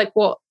there, she was like,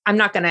 well, I'm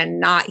not going to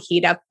not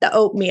heat up the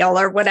oatmeal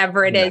or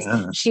whatever it is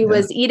she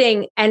was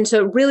eating. And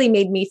so it really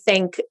made me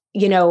think,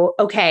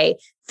 okay,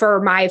 for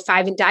my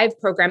 5 and Dive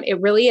program,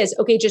 it really is,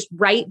 okay, just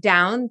write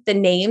down the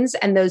names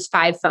and those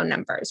 5 phone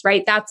numbers,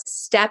 right? That's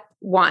step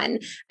 1.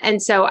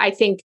 And so I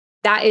think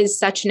that is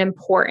such an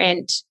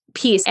important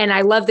piece. And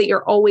I love that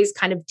you're always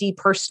kind of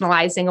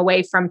depersonalizing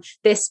away from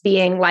this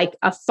being like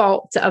a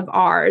fault of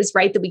ours,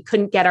 right? That we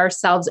couldn't get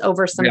ourselves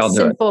over some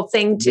simple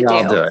thing to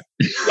do. Do it.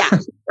 Yeah.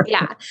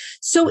 Yeah.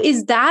 So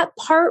is that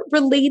part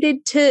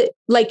related to,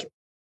 like,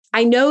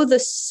 I know the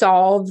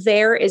solve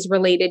there is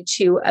related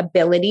to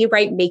ability,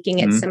 right? Making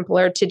it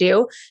simpler to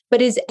do.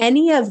 But is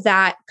any of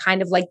that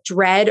kind of like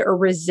dread or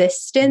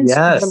resistance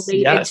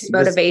related to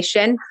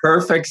motivation?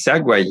 Perfect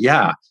segue.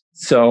 Yeah.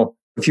 So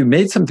if you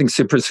made something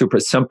super, super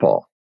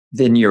simple,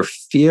 then your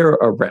fear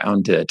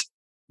around it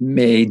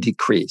may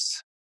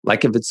decrease.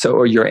 Like if it's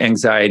or your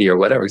anxiety or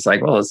whatever, it's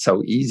like, well, it's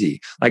so easy.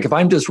 Like if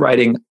I'm just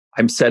writing,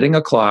 I'm setting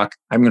a clock,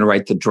 I'm going to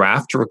write the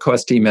draft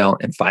request email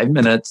in 5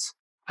 minutes.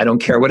 I don't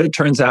care what it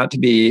turns out to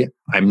be.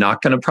 I'm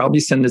not going to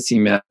probably send this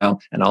email.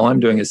 And all I'm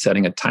doing is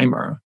setting a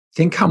timer.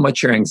 Think how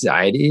much your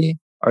anxiety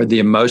or the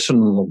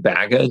emotional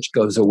baggage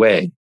goes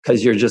away,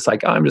 because you're just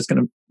like, oh, I'm just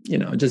going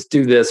to, just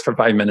do this for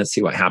 5 minutes,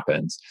 see what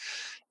happens.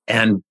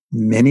 And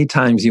many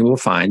times you will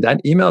find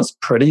that email is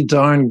pretty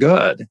darn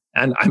good.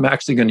 And I'm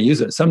actually going to use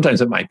it. Sometimes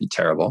it might be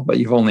terrible, but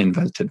you've only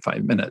invested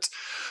 5 minutes.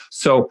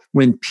 So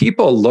when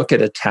people look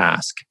at a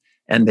task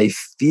and they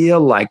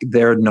feel like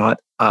they're not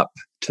up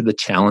to the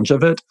challenge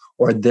of it,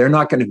 or they're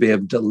not going to be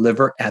able to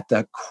deliver at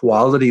the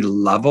quality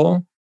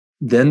level,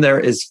 then there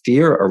is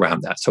fear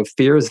around that. So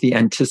fear is the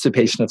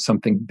anticipation of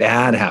something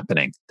bad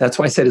happening. That's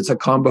why I said it's a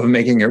combo of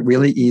making it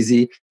really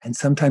easy and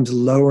sometimes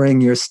lowering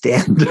your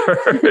standards.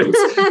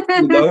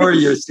 You lower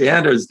your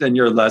standards, then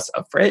you're less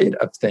afraid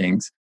of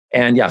things.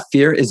 And yeah,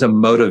 fear is a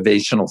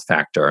motivational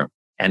factor,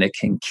 and it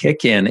can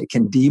kick in, it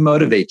can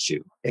demotivate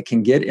you. It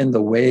can get in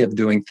the way of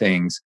doing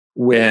things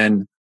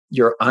when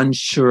you're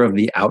unsure of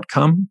the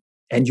outcome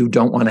and you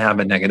don't want to have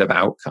a negative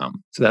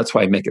outcome. So that's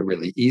why I make it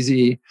really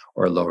easy,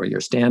 or lower your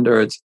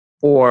standards,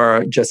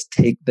 or just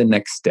take the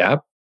next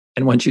step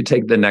And once you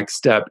take the next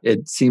step,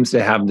 it seems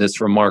to have this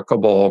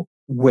remarkable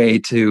way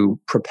to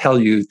propel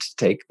you to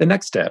take the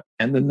next step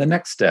and then the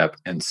next step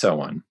and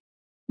so on.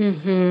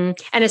 And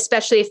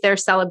especially if they're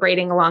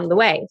celebrating along the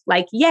way,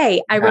 like,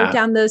 yay, I wrote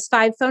down those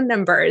 5 phone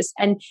numbers,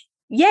 and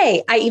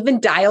yay, I even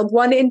dialed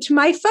one into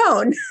my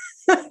phone.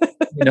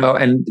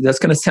 And that's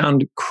going to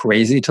sound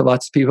crazy to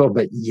lots of people,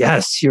 but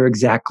yes, you're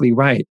exactly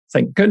right. It's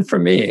like, good for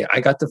me. I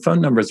got the phone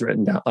numbers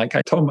written down like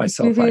I told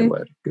myself I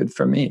would. Good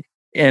for me.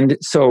 And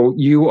so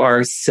you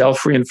are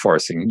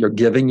self-reinforcing. You're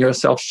giving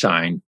yourself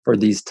shine for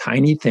these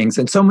tiny things.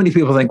 And so many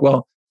people think,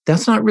 well,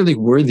 that's not really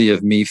worthy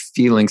of me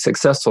feeling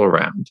successful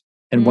around.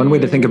 And one way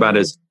to think about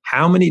it is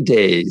how many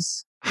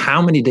days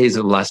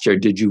of the last year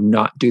did you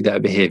not do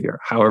that behavior,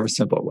 however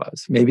simple it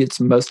was? Maybe it's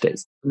most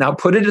days. Now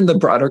put it in the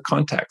broader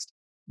context.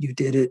 You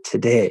did it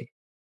today,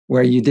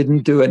 where you didn't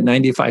do it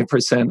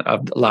 95%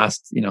 of the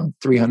last,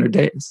 300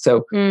 days.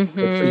 So good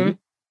for you.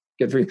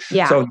 Good for you.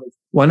 Yeah. So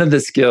one of the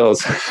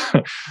skills,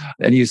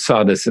 and you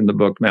saw this in the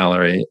book,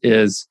 Mallory,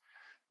 is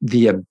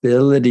the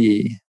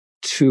ability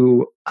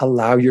to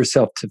allow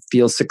yourself to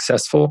feel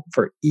successful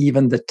for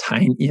even the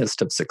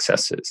tiniest of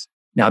successes.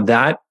 Now,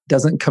 that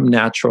doesn't come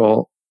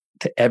natural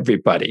to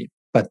everybody,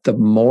 but the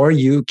more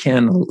you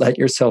can let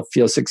yourself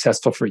feel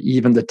successful for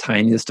even the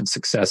tiniest of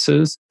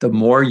successes, the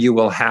more you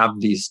will have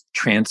these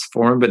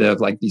transformative,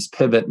 like these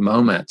pivot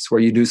moments where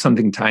you do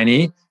something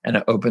tiny and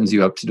it opens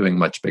you up to doing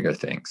much bigger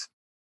things.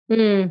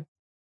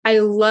 I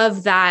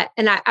love that.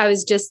 And I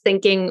was just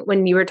thinking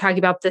when you were talking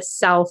about the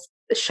self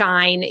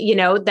shine,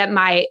 that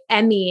my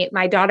Emmy,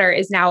 my daughter,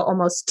 is now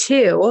almost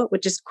 2,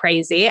 which is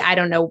crazy. I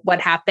don't know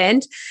what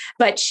happened,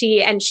 but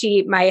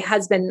my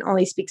husband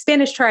only speaks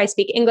Spanish to her. I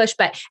speak English,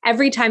 but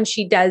every time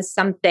she does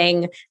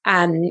something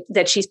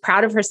that she's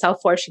proud of herself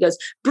for, she goes,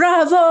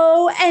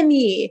 "Bravo,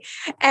 Emmy."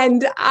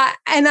 And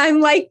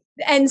I'm like,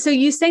 and so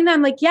you saying that,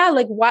 I'm like, yeah,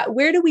 like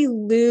where do we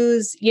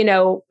lose,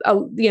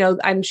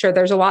 I'm sure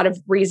there's a lot of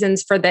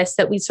reasons for this,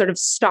 that we sort of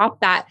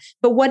stop that.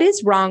 But what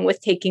is wrong with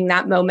taking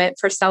that moment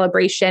for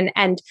celebration?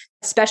 And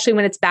especially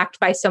when it's backed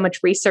by so much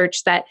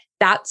research that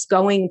that's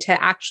going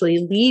to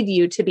actually lead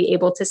you to be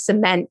able to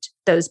cement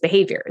those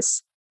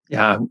behaviors.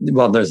 Yeah,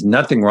 well, there's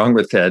nothing wrong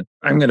with it.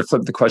 I'm going to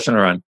flip the question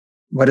around.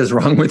 What is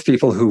wrong with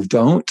people who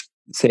don't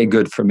say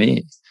good for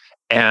me?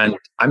 And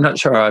I'm not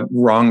sure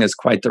wrong is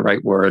quite the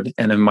right word.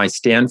 And in my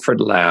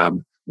Stanford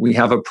lab, we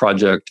have a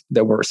project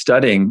that we're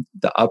studying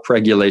the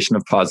upregulation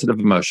of positive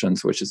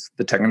emotions, which is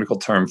the technical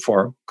term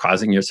for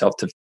causing yourself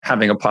to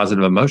having a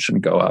positive emotion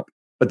go up.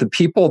 But the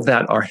people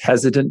that are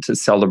hesitant to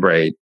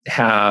celebrate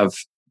have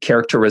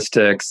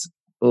characteristics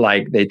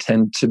like they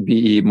tend to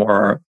be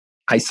more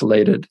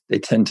isolated, they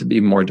tend to be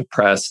more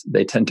depressed,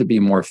 they tend to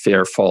be more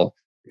fearful,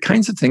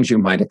 kinds of things you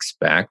might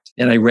expect.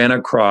 And I ran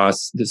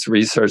across this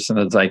research and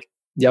it's like,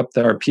 yep,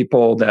 there are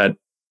people that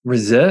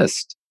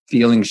resist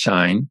feeling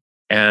shine,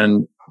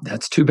 and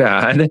that's too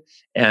bad.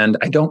 And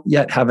I don't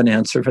yet have an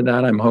answer for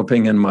that. I'm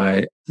hoping in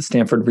the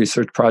Stanford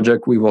research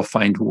project, we will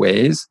find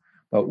ways.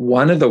 But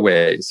one of the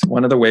ways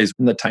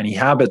in the tiny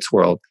habits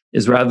world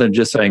is rather than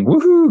just saying,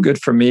 woohoo,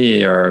 good for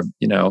me, or,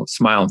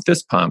 smile and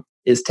fist pump,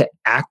 is to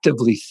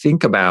actively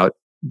think about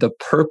the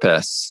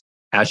purpose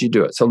as you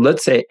do it. So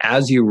let's say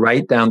as you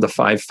write down the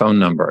 5 phone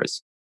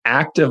numbers,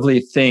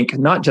 actively think,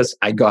 not just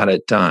I got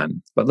it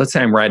done, but let's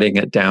say I'm writing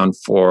it down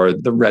for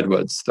the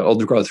redwoods, the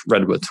old growth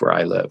redwoods where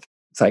I live.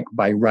 It's like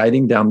by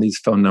writing down these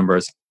phone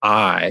numbers,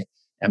 I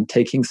am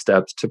taking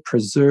steps to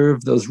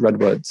preserve those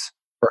redwoods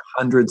for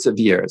hundreds of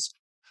years.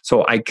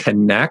 So I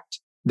connect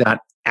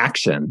that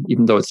action,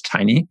 even though it's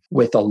tiny,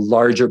 with a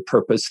larger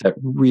purpose that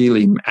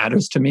really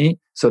matters to me.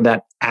 So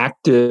that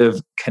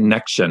active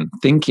connection,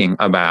 thinking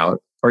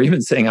about, or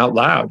even saying out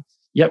loud,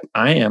 yep,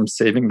 I am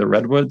saving the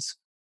redwoods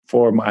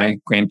for my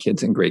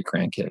grandkids and great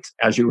grandkids.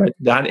 As you write,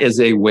 that is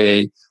a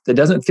way that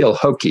doesn't feel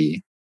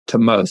hokey to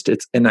most.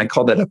 And I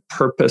call that a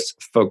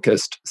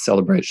purpose-focused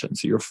celebration.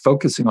 So you're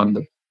focusing on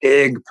the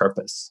big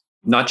purpose,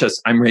 not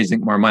just I'm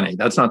raising more money.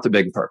 That's not the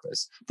big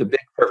purpose. The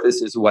big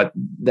purpose is what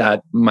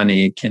that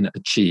money can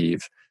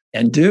achieve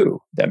and do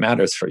that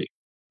matters for you.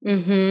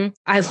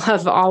 I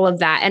love all of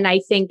that. And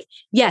I think,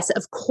 yes,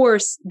 of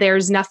course,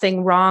 there's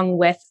nothing wrong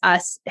with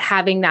us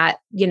having that,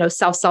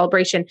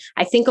 self-celebration.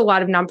 I think a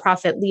lot of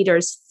nonprofit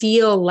leaders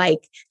feel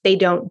like they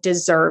don't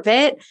deserve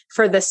it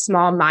for the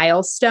small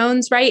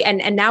milestones, right?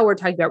 And now we're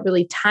talking about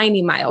really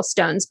tiny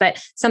milestones.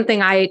 But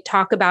something I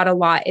talk about a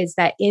lot is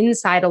that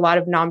inside a lot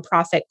of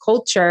nonprofit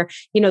culture,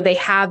 they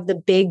have the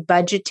big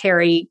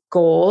budgetary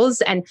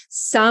goals, and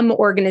some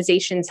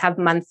organizations have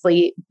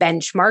monthly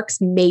benchmarks.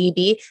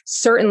 Maybe,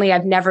 certainly,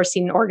 I've never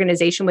seen an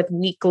organization with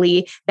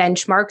weekly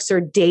benchmarks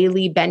or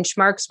daily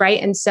benchmarks, right?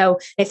 And so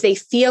if they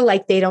feel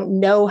like they don't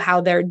know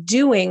how they're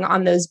doing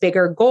on those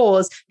bigger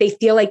goals, they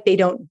feel like they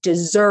don't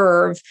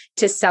deserve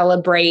to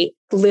celebrate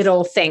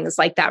little things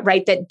like that,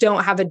 right? That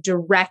don't have a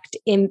direct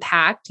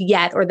impact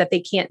yet, or that they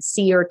can't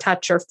see or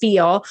touch or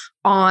feel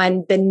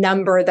on the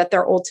number that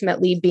they're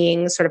ultimately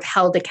being sort of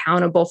held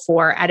accountable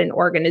for at an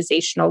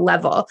organizational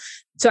level.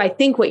 So I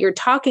think what you're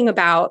talking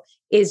about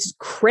is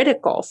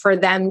critical for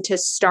them to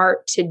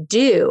start to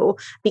do,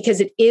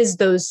 because it is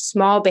those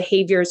small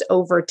behaviors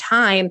over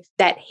time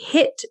that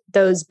hit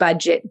those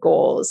budget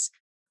goals.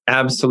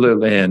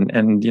 Absolutely.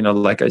 And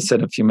like I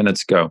said a few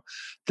minutes ago,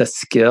 the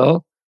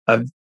skill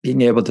of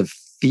being able to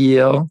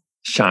feel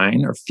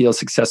shine or feel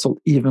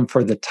successful, even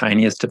for the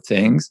tiniest of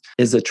things,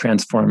 is a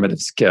transformative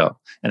skill.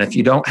 And if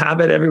you don't have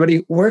it,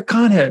 everybody, work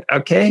on it.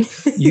 Okay.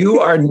 You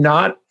are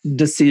not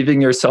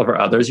deceiving yourself or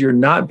others. You're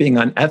not being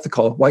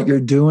unethical. What you're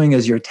doing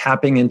is you're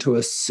tapping into a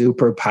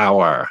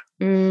superpower.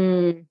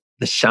 The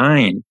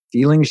shine,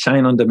 feeling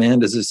shine on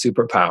demand is a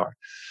superpower.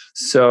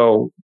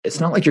 So it's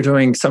not like you're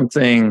doing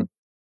something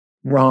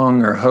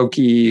wrong or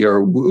hokey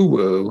or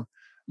woo-woo.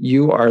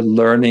 You are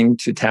learning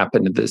to tap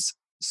into this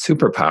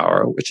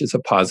superpower, which is a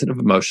positive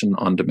emotion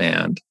on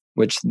demand,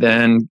 which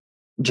then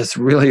just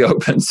really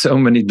opens so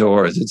many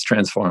doors. It's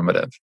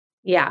transformative.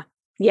 Yeah.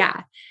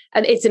 Yeah.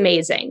 It's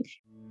amazing.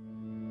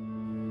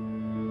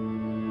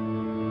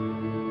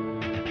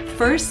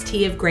 First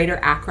Tee of Greater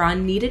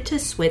Akron needed to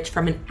switch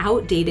from an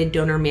outdated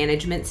donor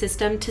management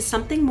system to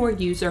something more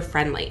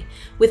user-friendly.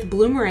 With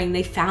Bloomerang,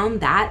 they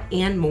found that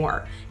and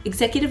more.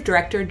 Executive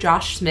Director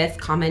Josh Smith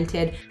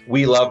commented,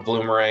 "We love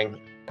Bloomerang.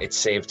 It's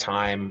saved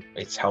time.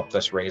 It's helped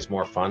us raise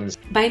more funds."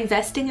 By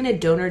investing in a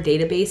donor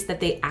database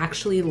that they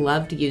actually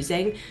loved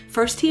using,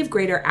 First Tee of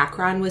Greater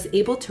Akron was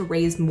able to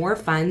raise more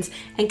funds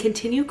and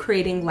continue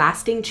creating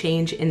lasting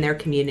change in their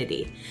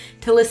community.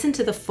 To listen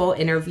to the full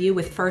interview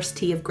with First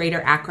Tee of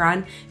Greater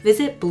Akron,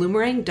 visit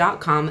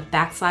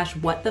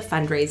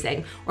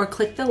bloomerang.com/whatthefundraising or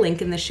click the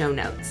link in the show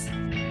notes.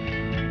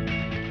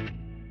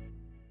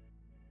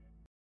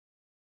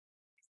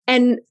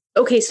 And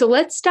okay, so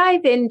let's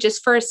dive in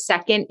just for a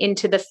second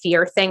into the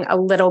fear thing a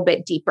little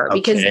bit deeper,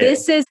 because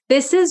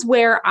this is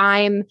where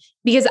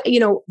because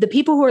the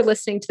people who are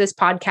listening to this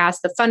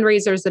podcast, the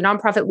fundraisers, the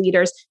nonprofit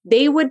leaders,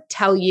 they would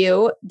tell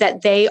you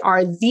that they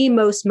are the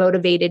most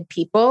motivated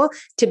people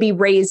to be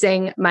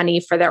raising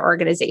money for their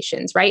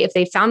organizations, right? If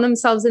they found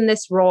themselves in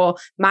this role,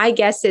 my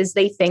guess is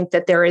they think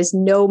that there is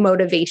no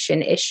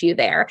motivation issue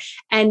there.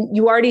 And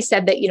you already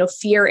said that,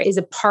 fear is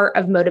a part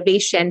of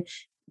motivation.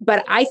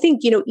 But I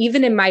think,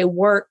 even in my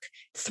work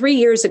 3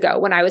 years ago,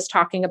 when I was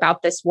talking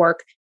about this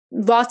work,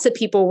 lots of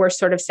people were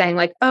sort of saying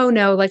like, oh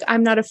no, like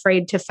I'm not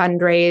afraid to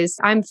fundraise.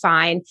 I'm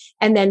fine.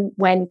 And then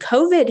when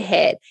COVID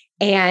hit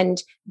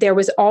and there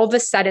was all of a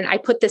sudden, I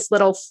put this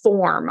little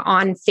form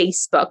on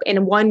Facebook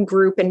in one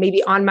group and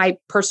maybe on my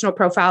personal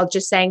profile,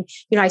 just saying,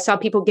 I saw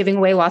people giving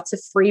away lots of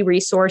free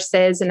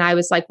resources. And I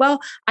was like, well,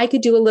 I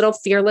could do a little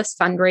fearless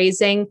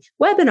fundraising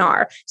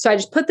webinar. So I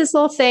just put this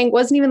little thing,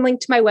 wasn't even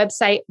linked to my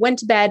website, went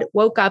to bed,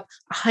 woke up,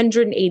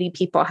 180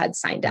 people had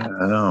signed up.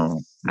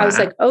 Oh, I was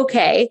like,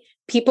 okay,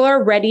 people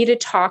are ready to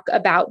talk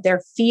about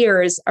their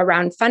fears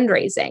around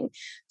fundraising.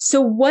 So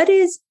what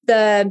is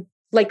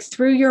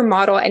through your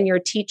model and your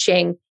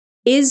teaching,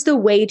 is the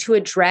way to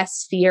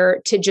address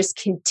fear to just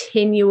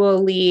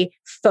continually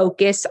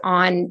focus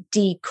on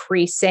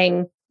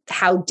decreasing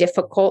how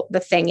difficult the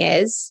thing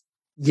is?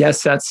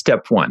 Yes, that's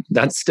step one.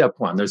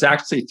 There's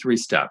actually 3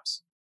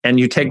 steps, and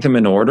you take them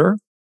in order.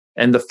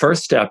 And the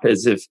first step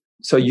is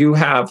so you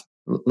have,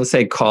 let's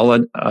say, call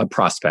a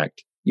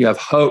prospect. You have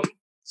hope.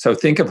 So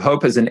think of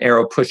hope as an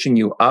arrow pushing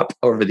you up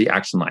over the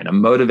action line, a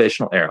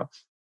motivational arrow.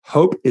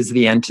 Hope is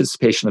the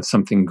anticipation of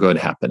something good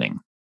happening.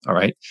 All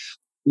right.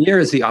 Fear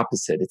is the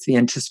opposite. It's the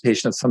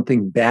anticipation of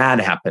something bad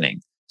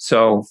happening.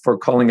 So for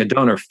calling a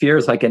donor, fear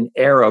is like an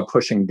arrow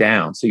pushing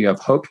down. So you have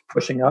hope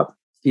pushing up,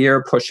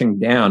 fear pushing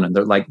down, and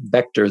they're like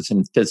vectors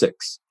in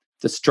physics.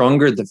 The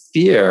stronger the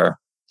fear,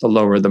 the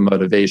lower the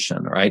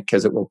motivation, right?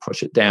 Because it will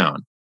push it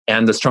down.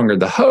 And the stronger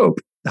the hope,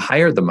 the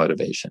higher the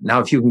motivation. Now,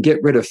 if you can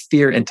get rid of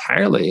fear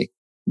entirely,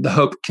 the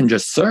hope can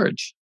just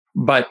surge.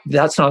 But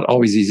that's not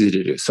always easy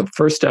to do. So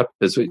first step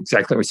is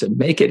exactly what we said,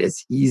 make it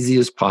as easy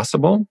as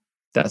possible.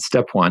 That's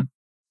step one.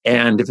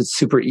 And if it's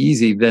super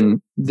easy,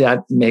 then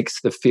that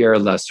makes the fear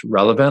less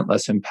relevant,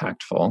 less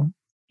impactful,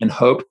 and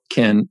hope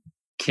can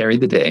carry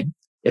the day.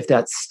 If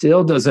that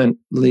still doesn't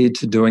lead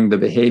to doing the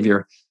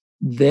behavior,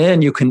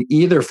 then you can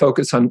either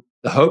focus on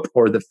the hope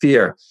or the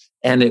fear.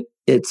 And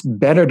it's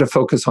better to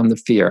focus on the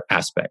fear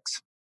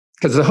aspects,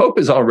 because the hope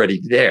is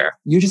already there.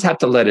 You just have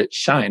to let it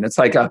shine. It's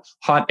like a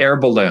hot air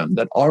balloon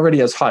that already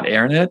has hot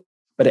air in it,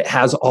 but it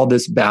has all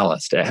this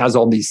ballast. It has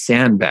all these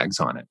sandbags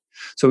on it.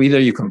 So either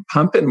you can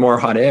pump in more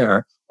hot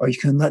air or you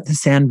can let the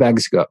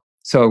sandbags go.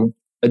 So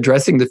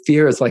addressing the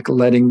fear is like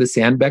letting the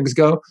sandbags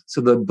go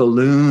so the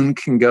balloon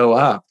can go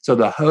up, so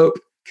the hope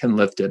can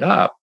lift it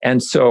up.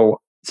 And so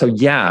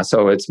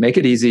it's make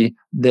it easy.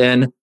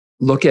 Then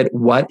look at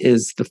what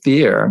is the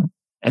fear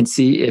and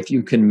see if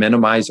you can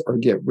minimize or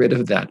get rid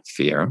of that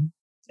fear.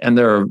 And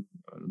there are,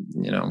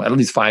 at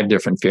least 5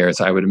 different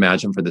fears, I would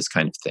imagine, for this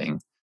kind of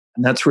thing.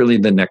 And that's really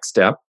the next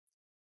step.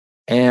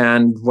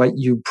 And what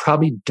you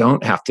probably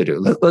don't have to do,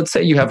 let's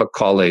say you have a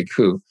colleague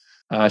who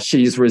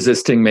she's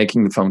resisting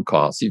making the phone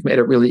calls. You've made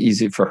it really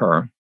easy for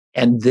her.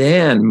 And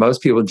then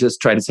most people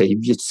just try to say,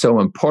 it's so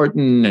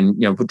important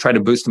and, try to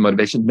boost the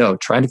motivation. No,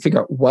 try to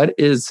figure out what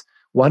is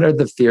What are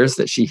the fears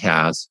that she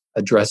has?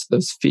 Address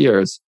those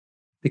fears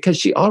because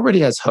she already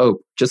has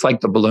hope, just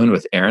like the balloon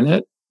with air in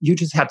it. You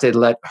just have to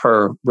let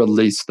her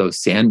release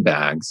those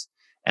sandbags.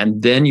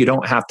 And then you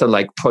don't have to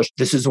like push,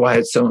 this is why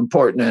it's so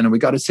important. And we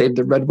got to save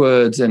the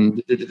redwoods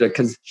and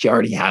because she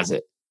already has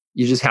it.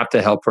 You just have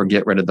to help her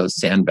get rid of those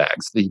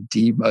sandbags, the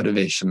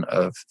demotivation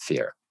of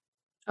fear.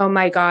 Oh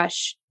my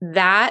gosh,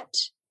 that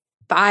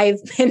 5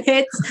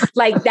 minutes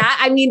like that.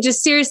 I mean,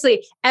 just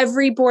seriously,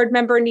 every board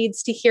member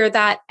needs to hear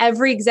that.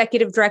 Every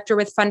executive director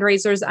with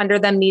fundraisers under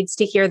them needs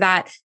to hear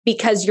that,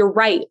 because you're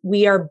right.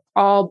 We are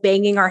all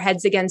banging our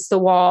heads against the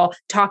wall,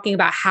 talking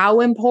about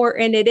how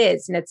important it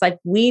is. And it's like,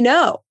 we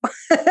know,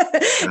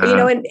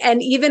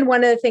 and even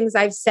one of the things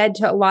I've said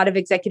to a lot of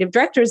executive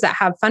directors that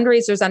have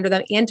fundraisers under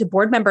them and to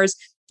board members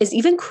is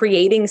even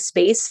creating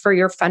space for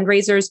your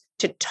fundraisers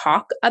to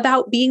talk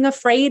about being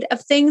afraid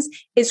of things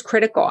is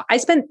critical. I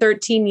spent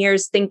 13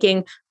 years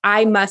thinking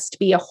I must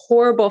be a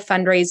horrible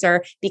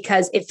fundraiser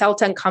because it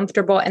felt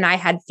uncomfortable and I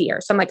had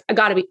fear. So I'm like,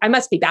 I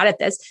must be bad at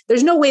this.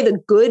 There's no way the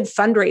good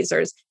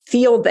fundraisers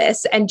feel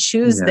this and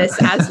choose this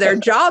as their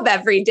job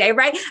every day,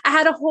 right? I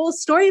had a whole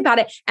story about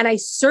it. And I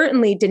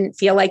certainly didn't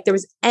feel like there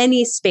was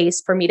any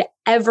space for me to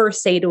ever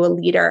say to a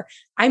leader,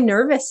 I'm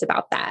nervous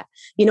about that.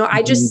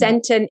 I just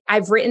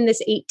I've written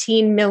this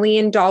 $18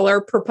 million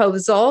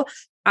proposal.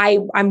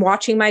 I'm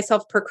watching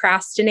myself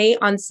procrastinate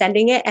on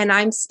sending it and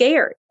I'm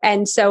scared.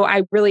 And so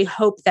I really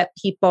hope that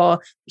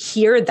people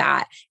hear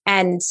that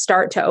and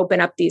start to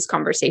open up these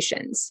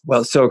conversations.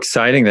 Well, it's so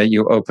exciting that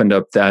you opened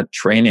up that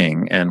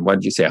training. And what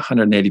did you say?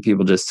 180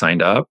 people just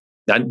signed up.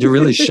 That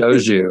really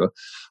shows you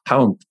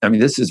how,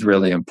 this is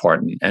really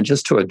important. And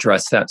just to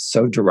address that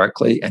so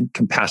directly and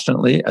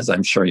compassionately, as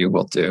I'm sure you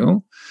will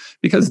do,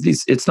 because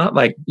it's not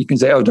like you can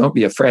say, oh, don't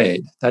be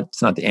afraid.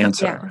 That's not the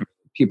answer. Yeah.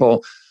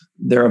 People,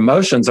 their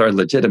emotions are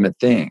legitimate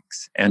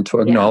things. And to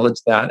acknowledge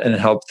that and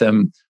help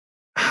them,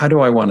 how do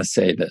I want to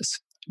say this?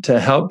 To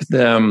help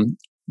them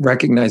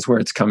recognize where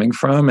it's coming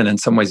from and in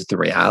some ways the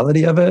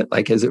reality of it.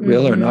 Like, is it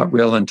real or not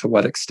real and to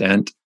what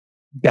extent?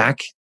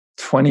 Back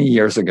 20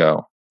 years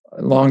ago,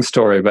 long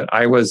story, but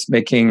I was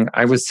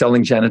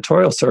selling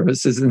janitorial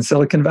services in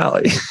Silicon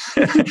Valley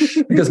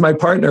because my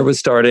partner was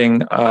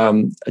starting a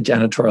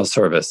janitorial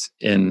service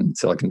in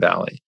Silicon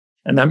Valley.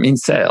 And that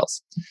means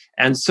sales.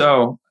 And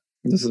so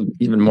this is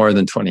even more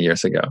than 20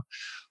 years ago.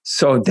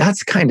 So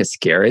that's kind of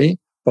scary.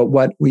 But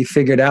what we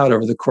figured out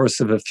over the course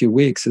of a few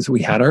weeks is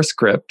we had our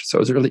script. So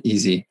it was really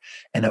easy.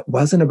 And it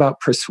wasn't about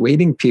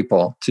persuading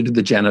people to do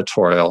the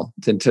janitorial,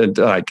 to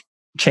like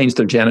change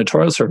their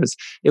janitorial service.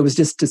 It was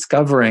just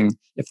discovering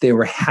if they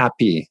were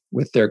happy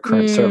with their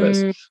current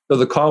service. So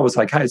the call was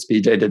like, hi, it's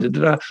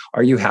BJ.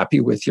 Are you happy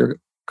with your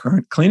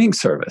current cleaning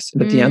service?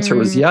 And if the answer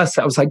was yes,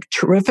 I was like,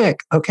 terrific.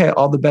 Okay,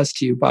 all the best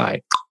to you.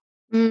 Bye.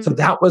 So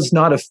that was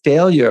not a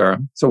failure.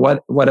 So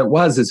what it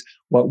was is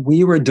what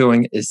we were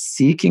doing is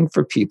seeking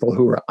for people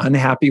who were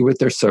unhappy with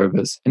their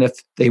service. And if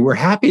they were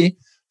happy,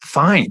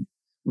 fine.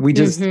 We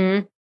just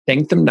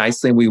thanked them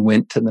nicely and we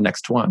went to the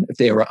next one. If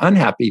they were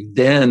unhappy,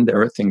 then there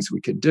were things we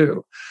could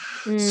do.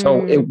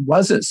 So it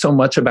wasn't so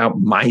much about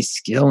my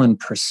skill in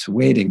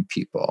persuading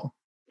people.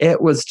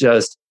 It was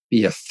just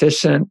be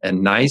efficient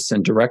and nice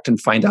and direct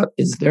and find out,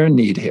 is there a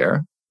need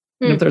here?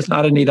 And if there's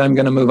not a need, I'm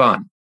going to move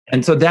on.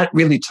 And so that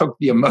really took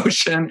the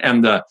emotion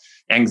and the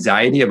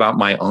anxiety about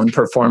my own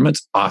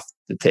performance off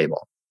the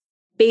table.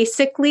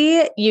 Basically,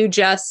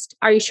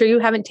 are you sure you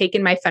haven't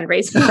taken my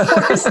fundraising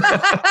course?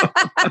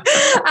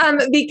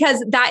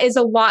 Because that is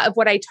a lot of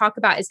what I talk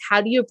about is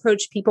how do you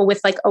approach people with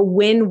like a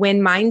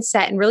win-win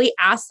mindset and really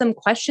ask them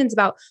questions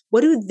about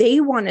what do they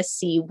want to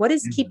see? What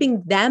is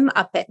keeping them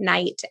up at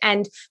night?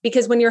 And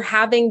because when you're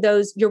having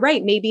those, you're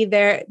right, maybe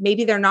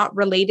they're not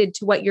related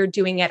to what you're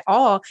doing at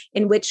all,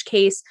 in which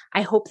case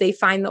I hope they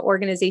find the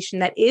organization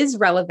that is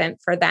relevant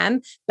for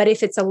them. But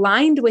if it's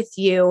aligned with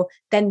you,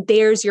 then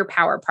there's your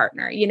power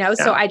partner,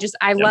 So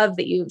I love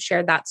that you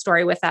shared that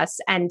story with us.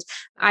 And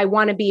I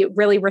want to be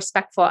really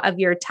respectful of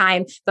your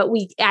time, but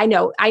I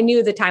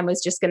knew the time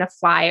was just going to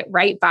fly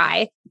right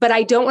by, but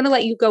I don't want to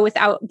let you go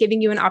without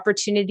giving you an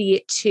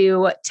opportunity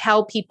to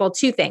tell people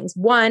 2 things.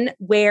 1,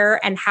 where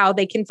and how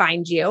they can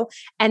find you.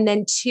 And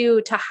then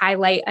 2, to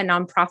highlight a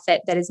nonprofit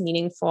that is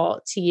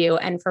meaningful to you.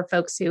 And for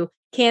folks who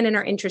can and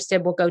are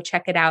interested, will go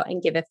check it out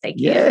and give if they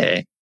can.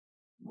 Yay.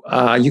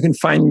 You can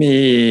find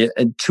me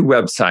at 2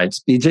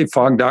 websites.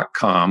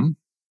 bjfogg.com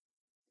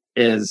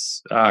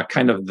is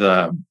kind of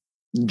the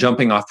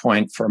jumping off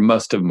point for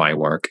most of my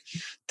work.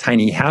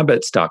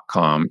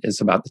 tinyhabits.com is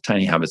about the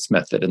Tiny Habits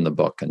method in the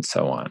book and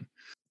so on.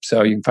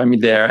 So you can find me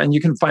there, and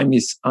you can find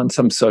me on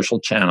some social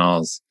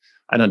channels.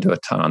 I don't do a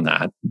ton on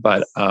that,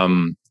 but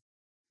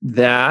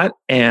that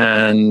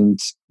and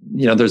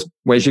there's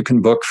ways you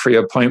can book free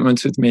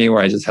appointments with me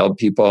where I just help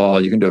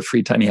people. You can do a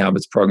free Tiny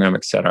Habits program,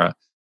 etc.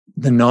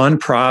 The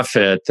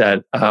nonprofit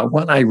that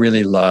one I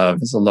really love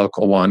is a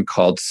local one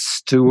called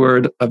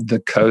Steward of the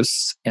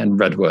Coasts and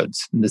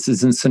Redwoods. And this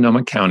is in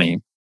Sonoma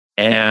County.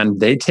 And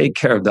they take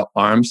care of the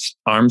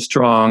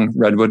Armstrong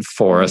Redwood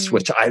Forest,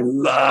 which I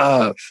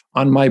love.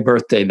 On my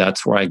birthday,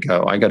 that's where I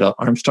go. I go to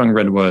Armstrong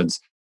Redwoods,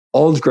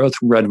 old growth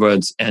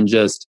redwoods, and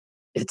just,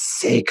 it's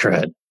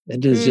sacred.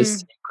 It is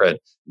just sacred.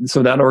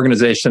 So that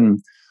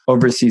organization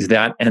oversees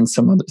that and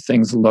some other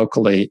things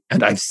locally.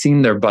 And I've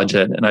seen their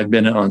budget and I've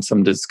been on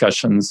some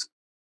discussions.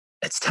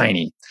 It's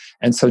tiny.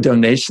 And so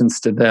donations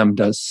to them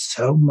does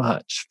so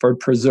much for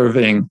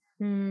preserving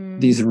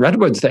these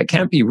redwoods that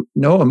can't be,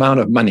 no amount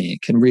of money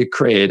can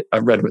recreate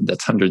a redwood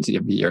that's hundreds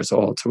of years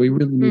old. So we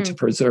really need to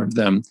preserve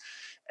them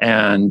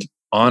and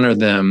honor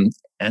them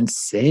and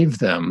save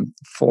them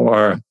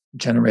for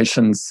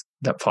generations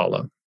that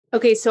follow.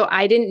 Okay, so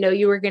I didn't know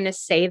you were going to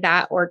say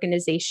that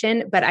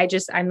organization, but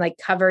I'm like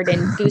covered in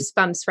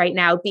goosebumps right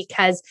now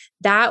because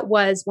that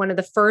was one of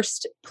the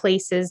first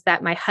places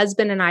that my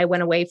husband and I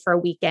went away for a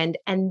weekend.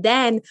 And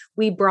then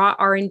we brought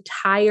our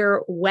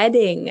entire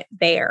wedding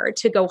there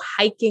to go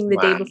hiking the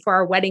day before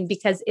our wedding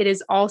because it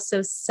is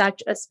also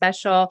such a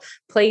special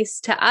place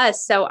to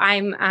us. So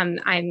I'm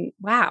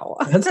wow.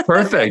 That's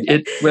perfect.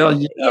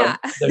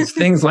 There's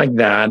things like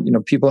that.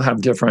 People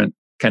have different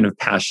kind of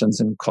passions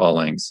and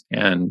callings,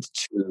 and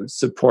to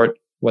support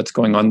what's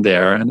going on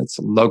there. And it's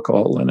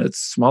local and it's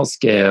small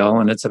scale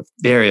and it's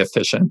very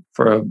efficient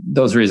for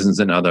those reasons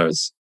and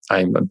others.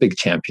 I'm a big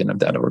champion of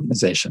that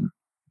organization.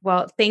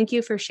 Well, thank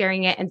you for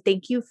sharing it. And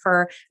thank you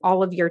for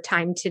all of your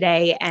time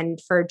today and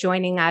for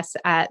joining us.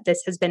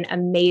 This has been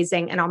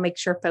amazing. And I'll make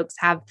sure folks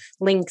have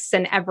links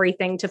and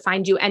everything to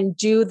find you and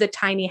do the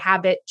Tiny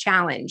Habit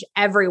Challenge.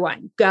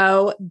 Everyone,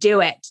 go do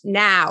it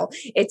now.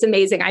 It's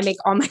amazing. I make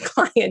all my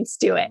clients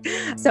do it.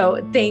 So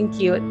thank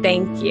you.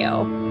 Thank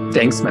you.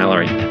 Thanks,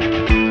 Mallory.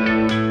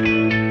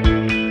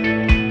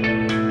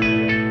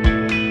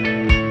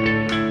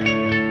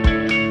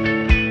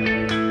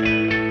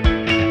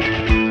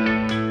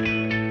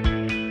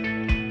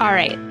 All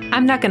right,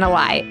 I'm not going to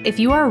lie. If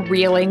you are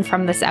reeling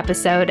from this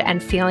episode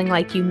and feeling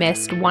like you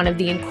missed one of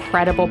the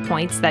incredible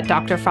points that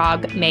Dr.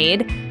 Fogg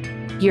made,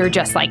 you're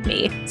just like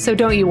me. So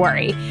don't you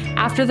worry.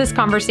 After this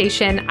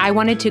conversation, I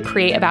wanted to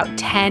create about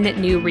 10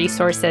 new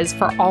resources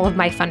for all of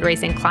my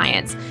fundraising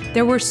clients.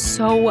 There were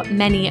so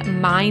many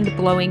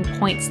mind-blowing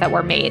points that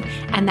were made,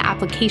 and the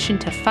application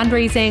to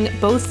fundraising,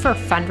 both for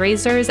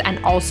fundraisers and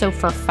also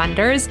for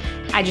funders,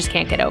 I just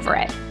can't get over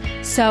it.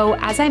 So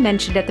as I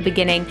mentioned at the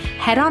beginning,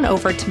 head on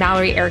over to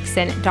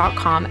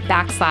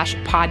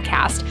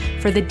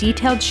MalloryErickson.com/podcast for the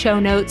detailed show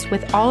notes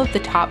with all of the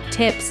top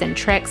tips and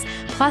tricks,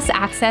 plus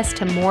access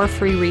to more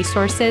free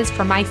resources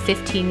for my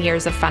 15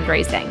 years of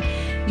fundraising.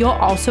 You'll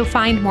also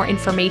find more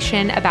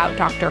information about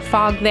Dr.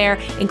 Fogg there,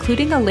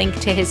 including a link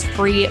to his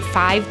free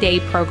 5-day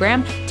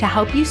program to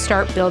help you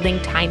start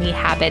building tiny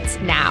habits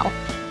now.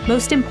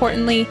 Most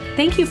importantly,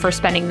 thank you for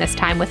spending this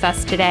time with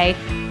us today.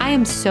 I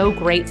am so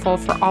grateful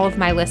for all of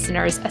my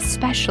listeners,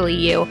 especially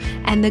you,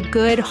 and the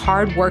good,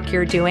 hard work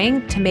you're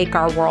doing to make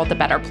our world a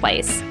better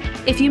place.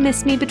 If you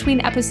miss me between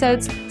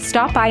episodes,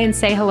 stop by and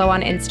say hello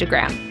on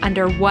Instagram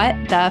under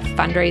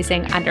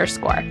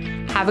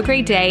 @whatthefundraising_. Have a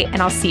great day,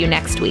 and I'll see you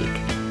next week.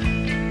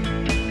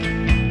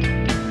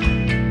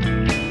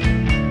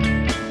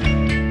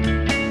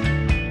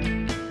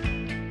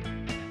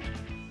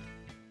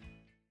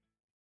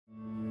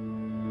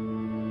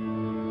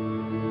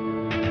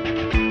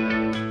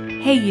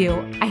 Hey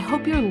you, I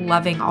hope you're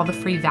loving all the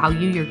free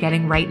value you're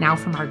getting right now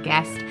from our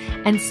guest.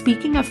 And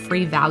speaking of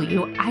free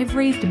value, I've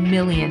raised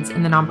millions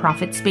in the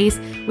nonprofit space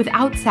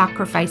without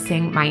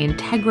sacrificing my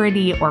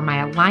integrity or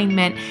my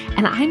alignment,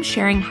 and I'm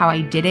sharing how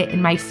I did it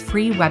in my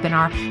free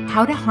webinar,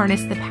 How to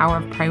Harness the Power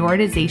of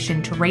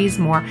Prioritization to Raise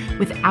More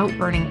Without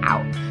Burning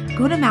Out.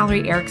 Go to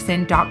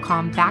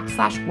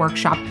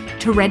MalloryErickson.com/workshop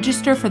to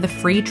register for the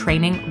free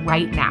training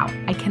right now.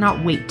 I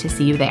cannot wait to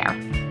see you there.